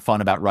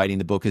about writing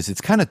the book is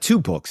it's kind of two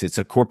books. It's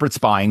a corporate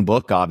spying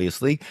book,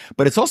 obviously,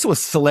 but it's also a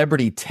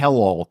celebrity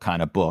tell-all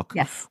kind of book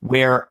Yes.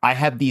 where I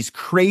have these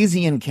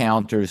crazy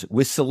encounters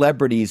with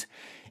celebrities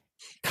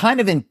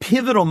kind of in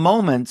pivotal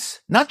moments,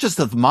 not just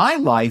of my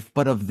life,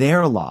 but of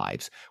their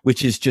lives,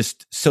 which is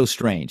just so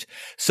strange.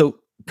 So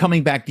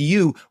coming back to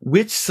you,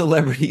 which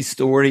celebrity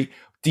story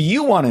do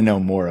you want to know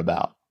more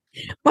about?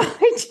 Well,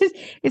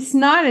 it's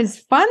not as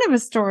fun of a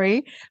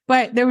story,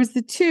 but there was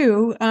the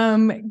two,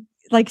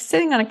 like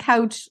sitting on a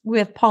couch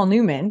with Paul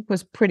Newman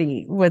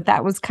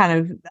that was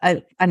kind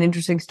of an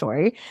interesting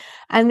story.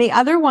 And the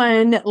other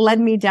one led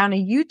me down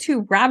a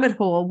YouTube rabbit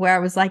hole where I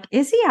was like,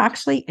 is he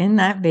actually in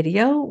that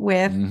video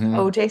with Mm-hmm.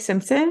 OJ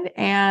Simpson?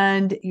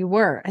 And you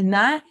were. And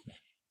that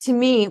to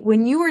me,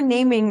 when you were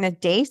naming the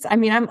dates, I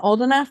mean, I'm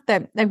old enough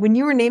that like, when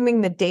you were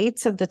naming the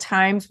dates of the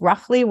times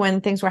roughly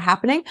when things were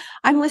happening,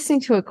 I'm listening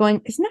to it going,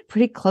 isn't that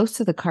pretty close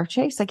to the car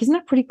chase? Like, isn't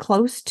that pretty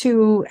close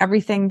to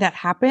everything that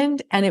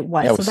happened? And it Yeah,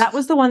 was. So that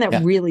was the one that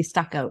yeah, really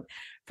stuck out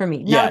for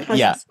me. Not yeah, a yeah.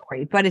 pleasant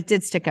story, but it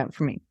did stick out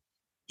for me.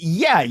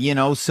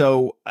 Yeah,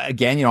 so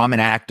again, I'm an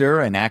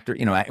actor,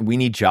 we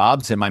need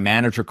jobs. And my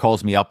manager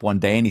calls me up one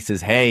day and he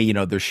says, hey,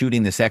 they're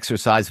shooting this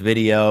exercise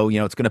video,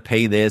 it's going to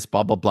pay this,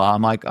 blah, blah, blah.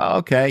 I'm like, oh,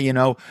 okay,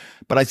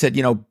 but I said,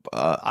 as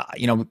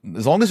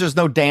long as there's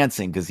no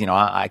dancing, because,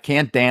 I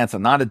can't dance.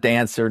 I'm not a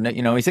dancer.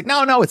 He's like,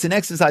 no, it's an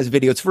exercise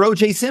video. It's for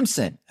OJ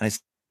Simpson. And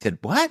I said,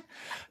 what?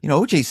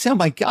 OJ Simpson,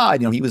 my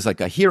God, he was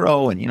like a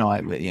hero. And, I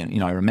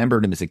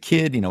remembered him as a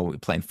kid,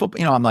 playing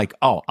football. I'm like,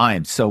 oh, I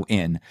am so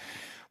in.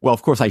 Well,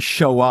 of course, I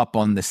show up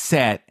on the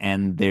set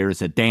and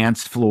there's a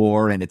dance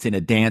floor and it's in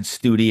a dance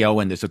studio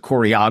and there's a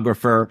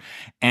choreographer.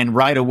 And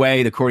right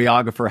away, the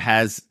choreographer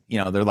has,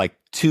 they're like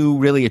two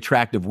really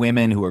attractive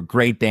women who are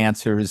great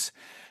dancers,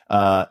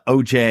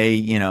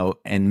 OJ,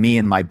 and me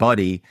and my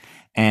buddy.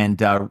 And,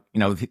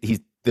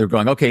 they're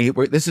going, okay,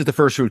 this is the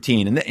first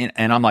routine.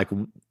 And I'm like,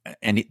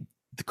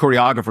 the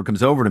choreographer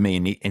comes over to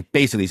me and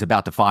basically he's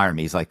about to fire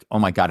me. He's like, oh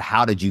my God,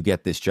 how did you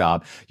get this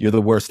job? You're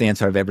the worst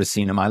dancer I've ever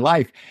seen in my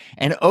life.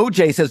 And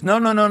OJ says,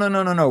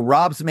 no.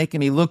 Rob's making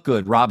me look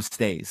good. Rob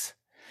stays.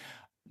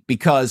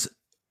 Because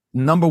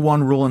number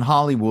one rule in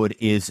Hollywood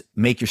is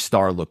make your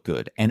star look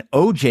good. And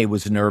OJ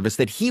was nervous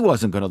that he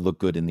wasn't going to look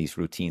good in these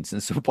routines.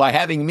 And so by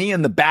having me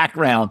in the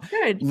background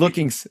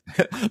looking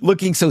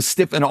so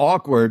stiff and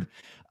awkward,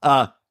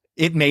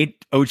 it made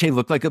OJ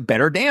look like a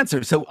better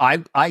dancer. So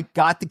I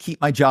got to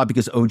keep my job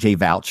because OJ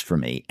vouched for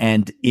me.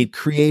 And it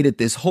created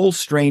this whole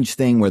strange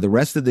thing where the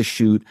rest of the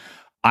shoot,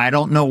 I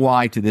don't know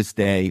why to this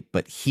day,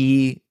 but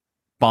he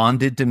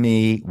bonded to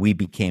me. We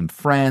became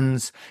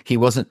friends. He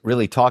wasn't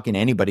really talking to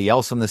anybody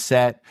else on the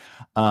set.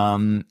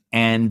 And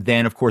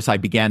then, of course, I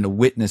began to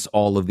witness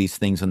all of these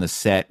things on the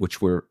set,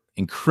 which were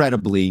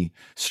incredibly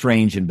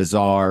strange and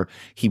bizarre.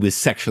 He was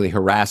sexually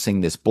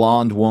harassing this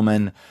blonde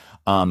woman.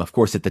 Of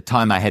course, at the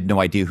time, I had no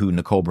idea who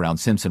Nicole Brown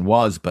Simpson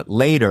was, but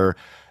later,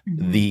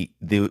 the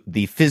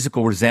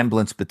physical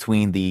resemblance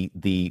between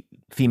the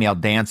female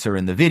dancer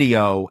in the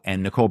video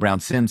and Nicole Brown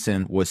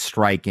Simpson was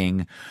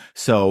striking.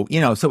 So,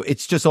 so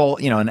it's just all,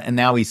 and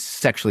now he's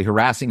sexually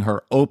harassing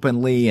her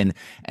openly. And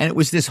it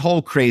was this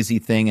whole crazy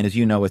thing. And as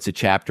you know, it's a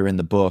chapter in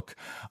the book.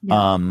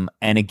 Yeah.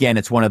 And again,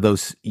 it's one of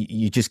those,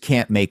 you just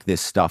can't make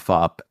this stuff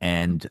up.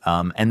 And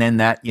then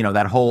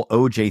that whole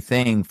OJ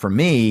thing for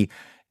me,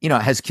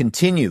 has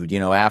continued,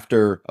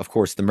 after, of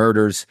course, the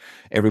murders.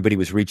 Everybody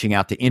was reaching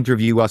out to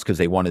interview us because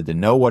they wanted to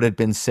know what had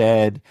been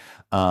said.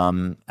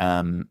 And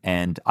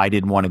I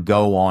didn't want to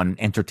go on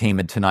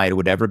Entertainment Tonight or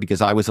whatever because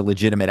I was a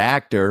legitimate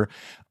actor.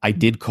 I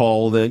did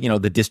call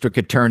the district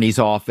attorney's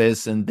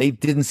office, and they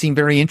didn't seem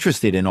very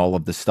interested in all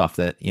of the stuff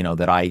that,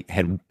 that I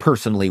had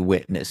personally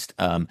witnessed.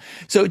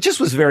 So it just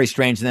was very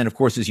strange. And then, of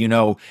course, as you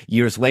know,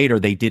 years later,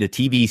 they did a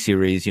TV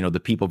series, The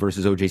People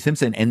versus O.J.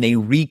 Simpson, and they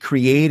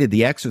recreated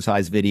the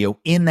exercise video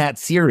in that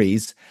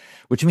series,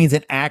 which means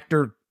an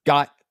actor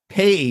got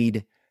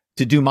paid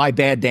to do my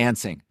bad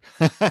dancing.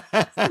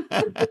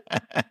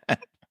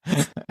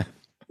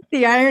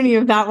 The irony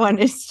of that one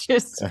is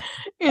just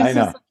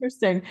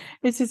interesting.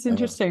 It's just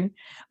interesting.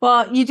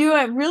 Well, you do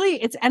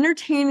it's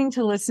entertaining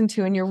to listen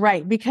to, and you're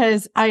right,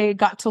 because I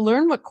got to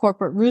learn what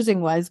corporate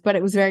rusing was, but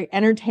it was very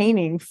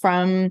entertaining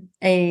from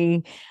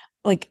a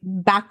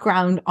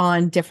background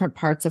on different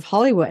parts of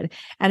Hollywood.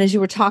 And as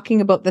you were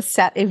talking about the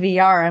set of ER,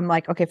 I'm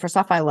like, okay, first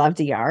off, I loved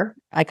ER,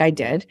 like I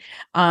did.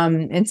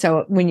 And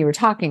so when you were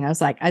talking, I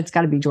was like, it's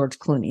got to be George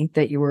Clooney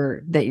that you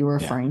were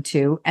referring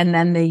to. And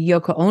then the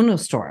Yoko Ono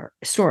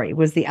story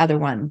was the other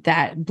one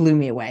that blew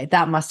me away.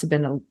 That must have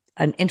been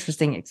an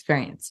interesting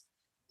experience.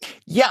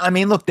 Yeah, I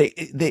mean, look,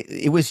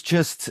 it was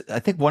just, I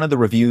think one of the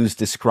reviews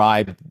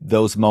described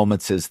those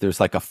moments as there's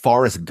like a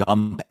Forrest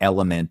Gump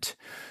element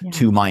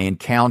to my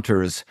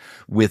encounters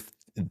with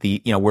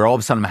where all of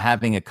a sudden I'm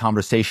having a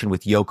conversation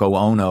with Yoko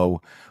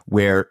Ono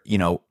where,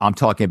 I'm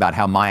talking about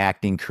how my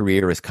acting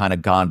career has kind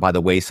of gone by the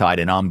wayside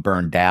and I'm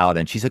burned out.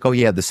 And she's like, oh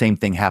yeah, the same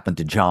thing happened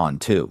to John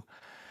too.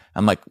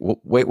 I'm like,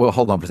 wait,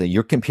 hold on for a second.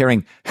 You're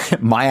comparing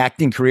my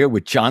acting career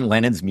with John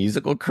Lennon's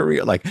musical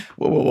career? Like,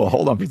 whoa,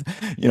 hold on for a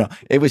second.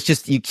 It was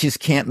just, you just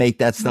can't make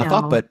that stuff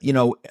up. But,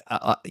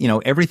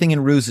 everything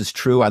in Ruse is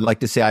true. I'd like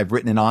to say I've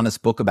written an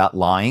honest book about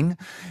lying.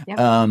 Yep.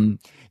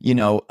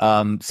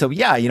 So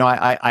yeah,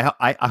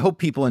 I hope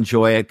people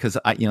enjoy it because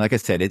like I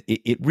said,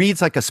 it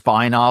reads like a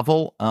spy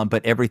novel,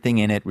 but everything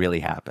in it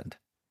really happened.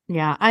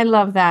 Yeah, I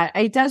love that.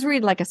 It does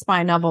read like a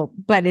spy novel,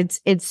 but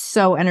it's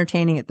so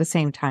entertaining at the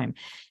same time.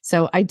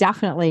 So I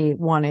definitely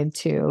wanted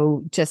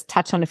to just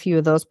touch on a few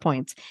of those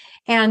points.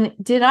 And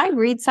did I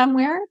read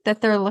somewhere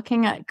that they're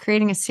looking at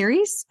creating a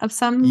series of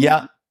some?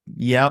 Yeah.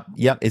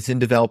 It's in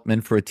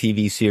development for a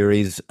TV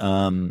series.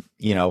 I mean,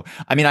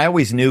 I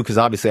always knew because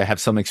obviously I have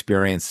some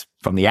experience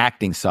from the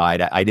acting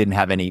side. I didn't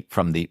have any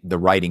from the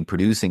writing,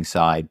 producing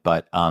side,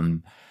 but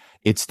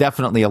it's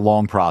definitely a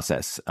long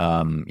process.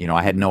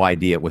 I had no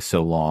idea it was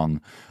so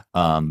long.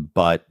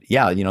 But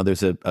yeah,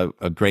 there's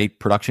a great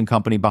production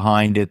company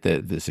behind it.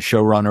 There's a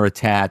showrunner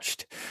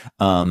attached.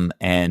 Not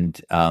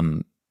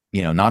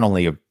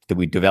only did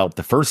we develop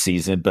the first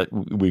season, but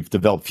we've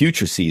developed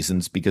future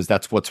seasons because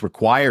that's what's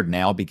required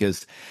now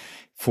because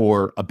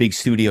for a big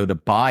studio to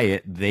buy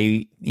it,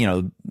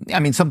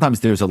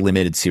 sometimes there's a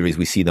limited series.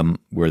 We see them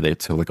where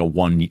it's like a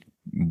one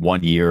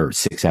year or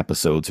 6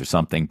 episodes or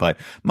something. But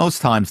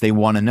most times they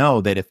want to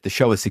know that if the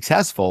show is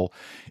successful,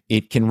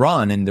 it can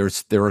run, and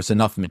there's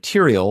enough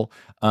material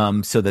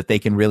so that they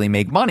can really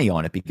make money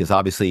on it, because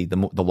obviously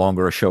the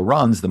longer a show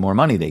runs, the more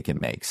money they can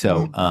make.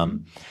 So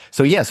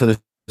so there's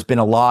been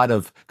a lot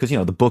of, because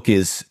the book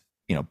is,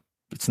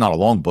 it's not a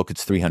long book,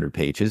 it's 300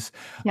 pages.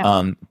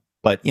 Yeah.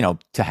 But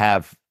to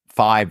have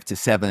 5 to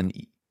 7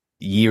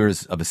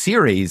 years of a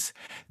series,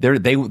 they're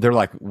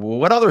like, well,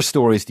 what other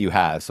stories do you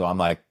have? So I'm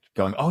like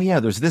going, oh yeah,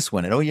 there's this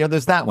one, and oh yeah,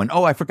 there's that one.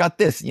 Oh, I forgot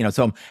this.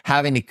 So I'm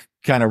having to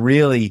kind of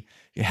really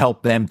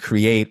help them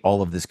create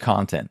all of this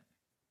content.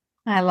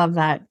 I love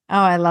that. Oh,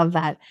 I love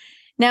that.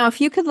 Now, if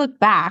you could look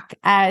back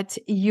at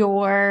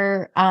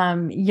your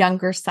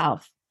younger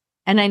self,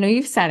 and I know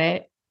you've said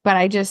it, but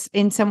I just,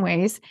 in some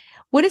ways,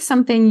 what is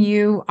something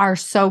you are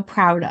so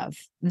proud of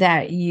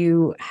that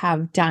you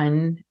have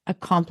done,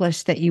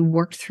 accomplished, that you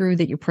worked through,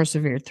 that you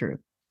persevered through?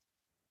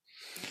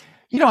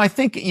 I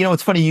think,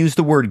 it's funny, you use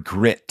the word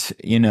grit,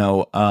 and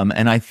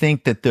I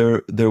think that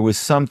there was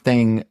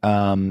something,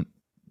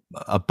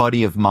 a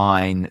buddy of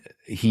mine,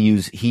 he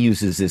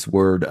uses this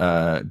word,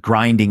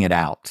 grinding it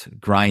out.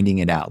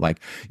 Like,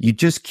 you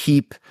just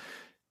keep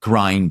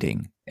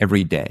grinding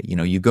every day.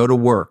 You go to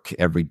work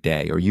every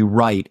day, or you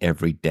write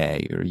every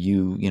day, or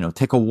you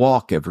take a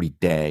walk every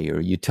day,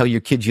 or you tell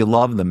your kids you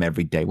love them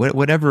every day.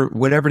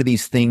 Whatever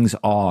these things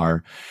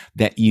are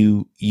that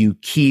you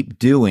keep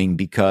doing,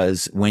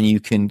 because when you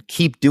can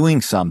keep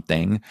doing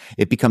something,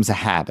 it becomes a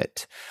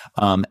habit.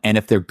 And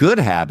if they're good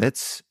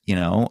habits,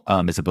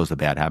 as opposed to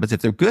bad habits,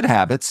 if they're good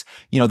habits,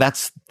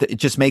 it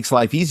just makes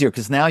life easier,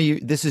 because now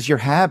this is your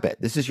habit.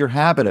 This is your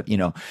habit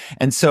of,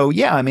 and so,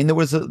 yeah, I mean, there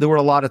were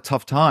a lot of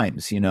tough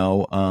times,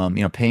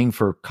 paying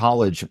for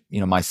college,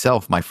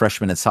 myself, my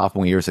freshman and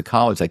sophomore years of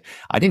college, like,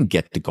 I didn't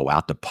get to go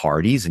out to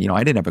parties,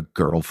 I didn't have a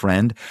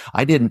girlfriend.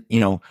 I didn't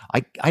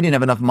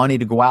have enough money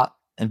to go out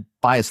and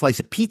buy a slice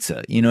of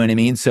pizza. You know what I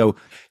mean? So,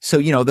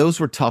 those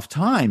were tough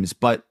times,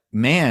 but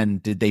man,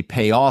 did they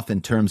pay off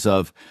in terms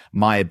of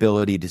my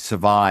ability to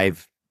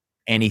survive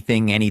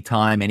anything,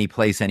 anytime, any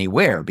place,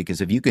 anywhere.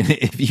 Because if you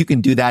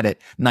can do that at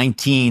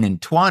 19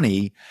 and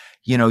 20,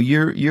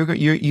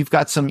 you've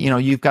got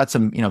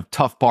some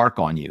tough bark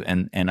on you.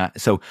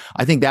 So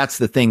I think that's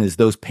the thing, is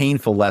those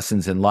painful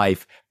lessons in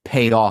life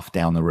pay off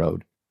down the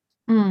road.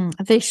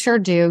 They sure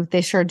do.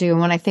 They sure do.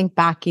 And when I think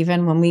back,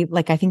 even when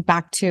I think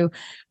back to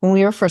when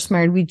we were first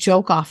married, we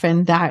joke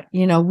often that,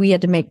 we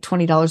had to make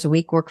 $20 a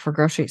week work for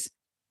groceries.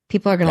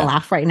 People are going to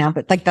laugh right now,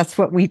 but like, that's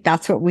what we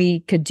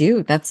could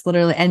do. That's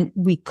literally, and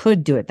we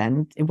could do it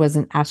then. It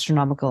wasn't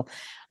astronomical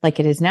like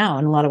it is now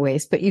in a lot of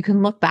ways, but you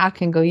can look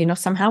back and go,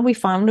 somehow we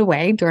found a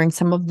way during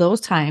some of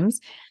those times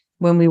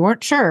when we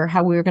weren't sure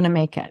how we were going to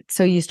make it.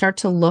 So you start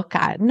to look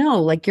at,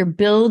 like, you're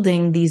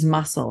building these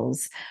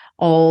muscles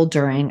all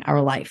during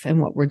our life and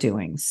what we're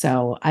doing.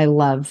 So I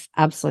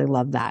absolutely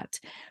love that.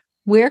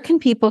 Where can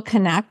people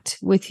connect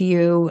with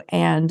you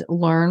and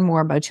learn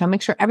more about you? I'll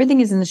make sure everything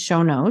is in the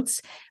show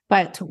notes,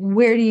 but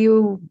where do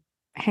you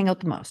hang out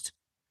the most?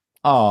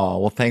 Oh,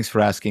 well, thanks for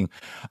asking.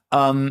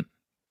 My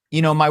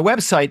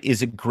website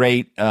is a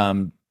great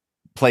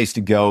place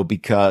to go,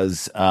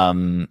 because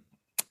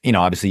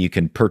obviously you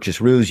can purchase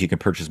Ruse, you can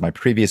purchase my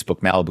previous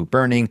book, Malibu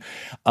Burning.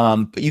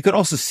 But you could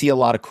also see a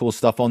lot of cool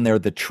stuff on there.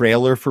 The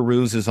trailer for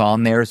Ruse is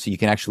on there, so you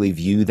can actually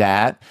view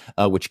that,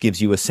 which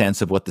gives you a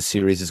sense of what the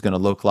series is going to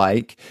look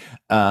like.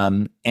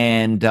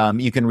 And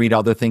you can read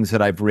other things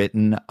that I've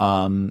written.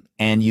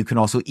 And you can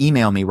also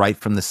email me right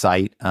from the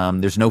site.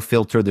 There's no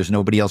filter. There's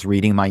nobody else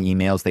reading my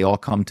emails. They all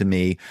come to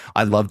me.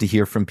 I love to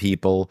hear from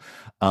people.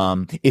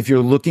 If you're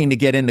looking to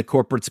get into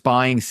corporate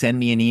spying, send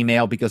me an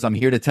email, because I'm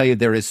here to tell you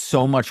there is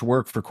so much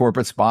work for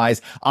corporate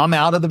spies. I'm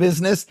out of the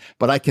business,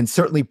 but I can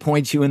certainly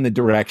point you in the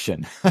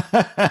direction.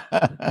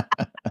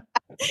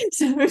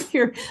 So if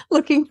you're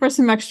looking for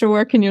some extra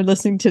work and you're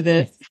listening to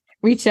this,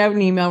 reach out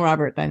and email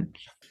Robert then.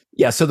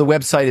 Yeah, so the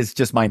website is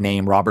just my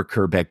name,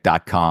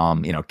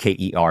 robertkerbeck.com,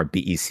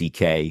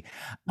 Kerbeck.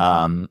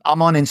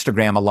 I'm on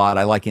Instagram a lot.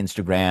 I like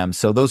Instagram.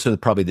 So those are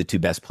probably the two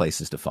best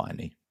places to find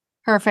me.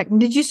 Perfect.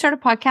 Did you start a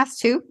podcast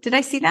too? Did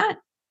I see that?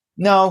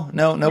 No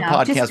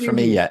podcast for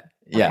me yet.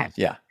 Yeah, okay.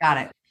 Yeah.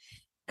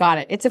 Got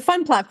it. It's a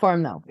fun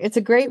platform, though. It's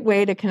a great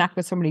way to connect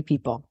with so many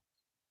people.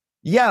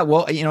 Yeah,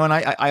 well, and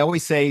I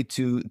always say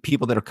to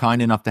people that are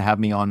kind enough to have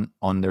me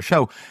on their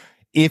show,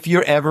 if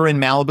you're ever in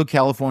Malibu,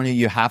 California,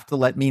 you have to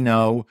let me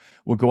know.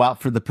 We'll go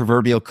out for the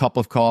proverbial cup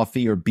of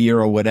coffee or beer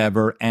or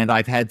whatever. And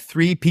I've had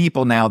 3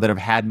 people now that have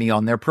had me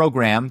on their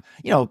program.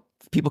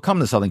 People come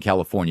to Southern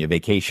California,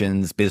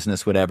 vacations,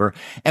 business, whatever.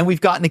 And we've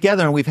gotten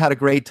together and we've had a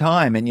great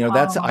time. And,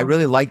 I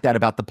really like that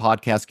about the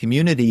podcast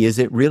community, is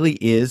it really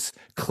is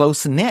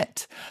close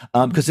knit,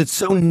 because it's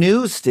so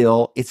new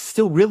still. It's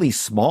still really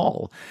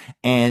small.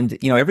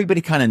 And, everybody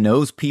kind of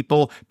knows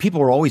people.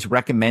 People are always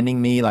recommending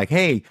me, like,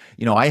 hey,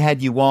 I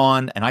had you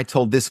on and I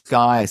told this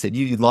guy, I said,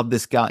 you love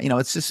this guy.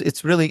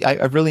 It's really,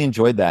 I've really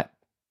enjoyed that.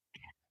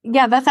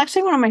 Yeah, that's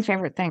actually one of my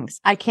favorite things.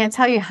 I can't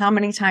tell you how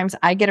many times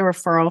I get a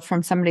referral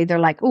from somebody. They're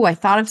like, "Oh, I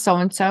thought of so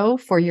and so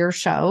for your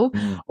show,"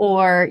 Mm.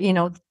 or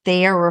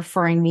they are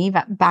referring me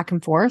back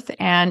and forth.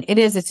 And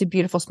it's a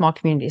beautiful small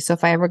community. So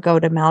if I ever go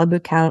to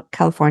Malibu,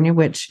 California,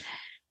 which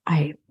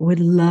I would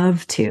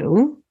love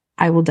to,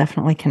 I will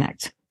definitely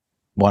connect.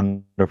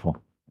 Wonderful.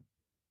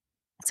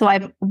 So I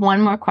have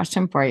one more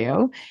question for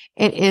you.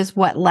 It is,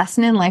 what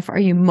lesson in life are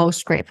you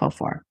most grateful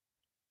for?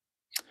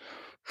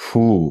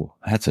 Ooh,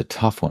 that's a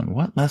tough one.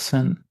 What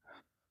lesson?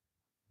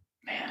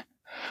 Man.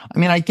 I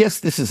mean, I guess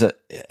this is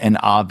an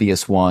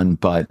obvious one,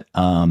 but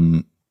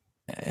and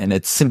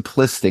it's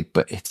simplistic,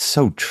 but it's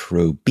so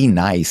true. Be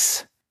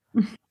nice.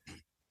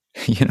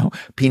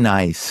 Be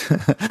nice.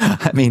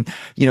 I mean,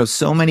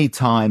 so many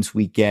times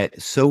we get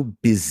so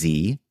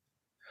busy,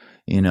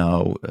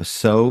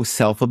 so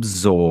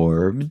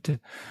self-absorbed,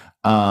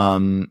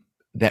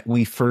 that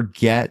we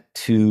forget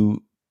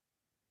to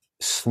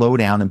slow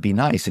down and be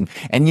nice.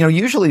 And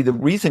usually the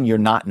reason you're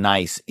not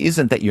nice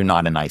isn't that you're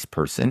not a nice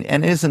person,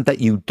 and isn't that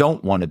you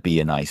don't want to be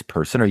a nice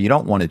person or you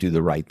don't want to do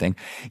the right thing.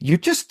 You're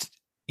just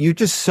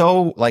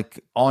so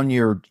like on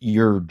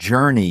your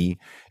journey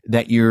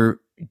that you're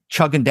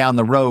chugging down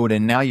the road,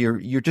 and now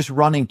you're just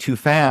running too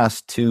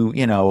fast to,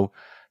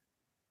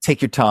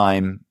 take your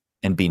time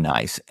and be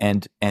nice.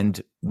 And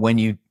when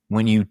you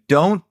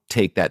don't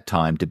take that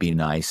time to be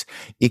nice,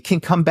 it can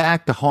come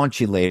back to haunt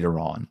you later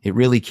on. It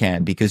really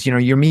can, because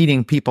you're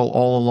meeting people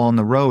all along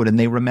the road, and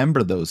they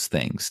remember those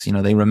things.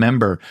 They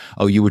remember,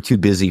 oh, you were too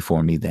busy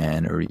for me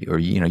then, or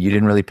you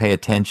didn't really pay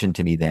attention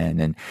to me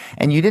then,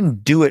 and you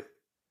didn't do it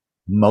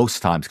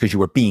most times because you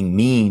were being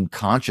mean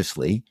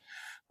consciously,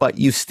 but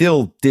you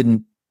still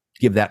didn't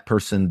give that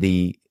person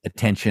the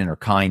attention or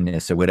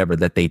kindness or whatever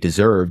that they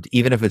deserved,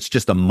 even if it's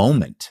just a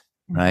moment,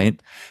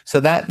 right? So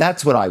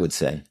that's what I would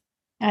say.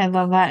 I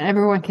love that.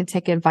 Everyone can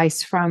take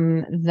advice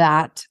from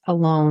that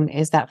alone,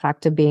 is that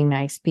fact of being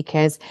nice.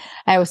 Because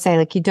I always say,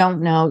 like, you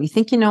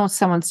think you know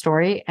someone's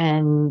story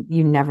and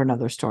you never know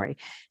their story.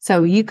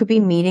 So you could be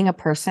meeting a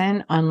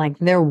person on like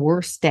their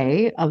worst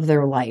day of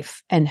their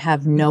life and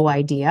have no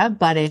idea,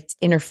 but it's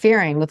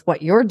interfering with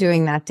what you're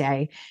doing that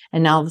day.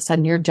 And now all of a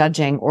sudden you're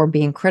judging or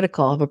being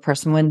critical of a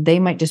person when they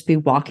might just be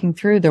walking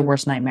through their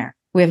worst nightmare.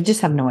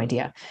 Just have no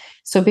idea.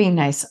 So being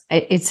nice,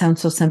 it sounds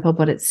so simple,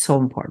 but it's so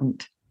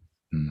important.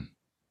 Mm.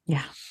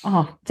 Yeah.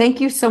 Oh,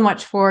 thank you so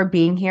much for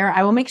being here.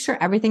 I will make sure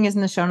everything is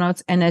in the show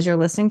notes. And as you're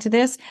listening to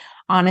this,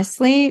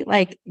 honestly,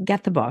 like,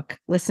 get the book.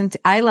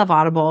 I love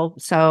Audible.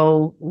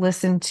 So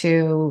listen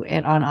to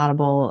it on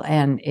Audible.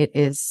 And it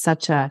is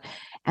such a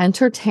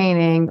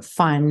entertaining,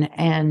 fun,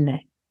 and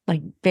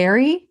like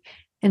very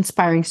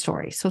inspiring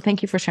story. So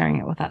thank you for sharing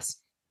it with us.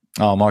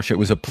 Oh, Marsha, it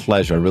was a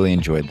pleasure. I really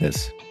enjoyed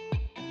this.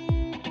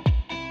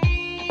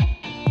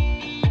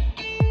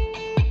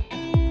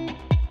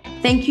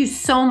 Thank you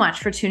so much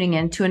for tuning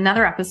in to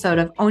another episode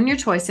of Own Your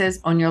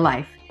Choices, Own Your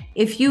Life.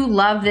 If you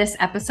love this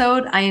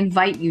episode, I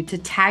invite you to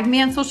tag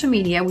me on social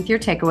media with your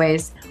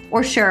takeaways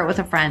or share it with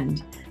a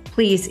friend.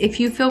 Please,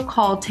 if you feel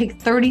called,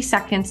 take 30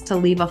 seconds to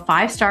leave a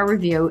 5-star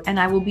review, and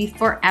I will be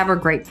forever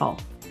grateful.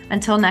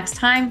 Until next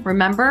time,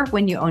 remember,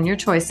 when you own your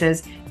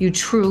choices, you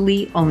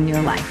truly own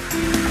your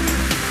life.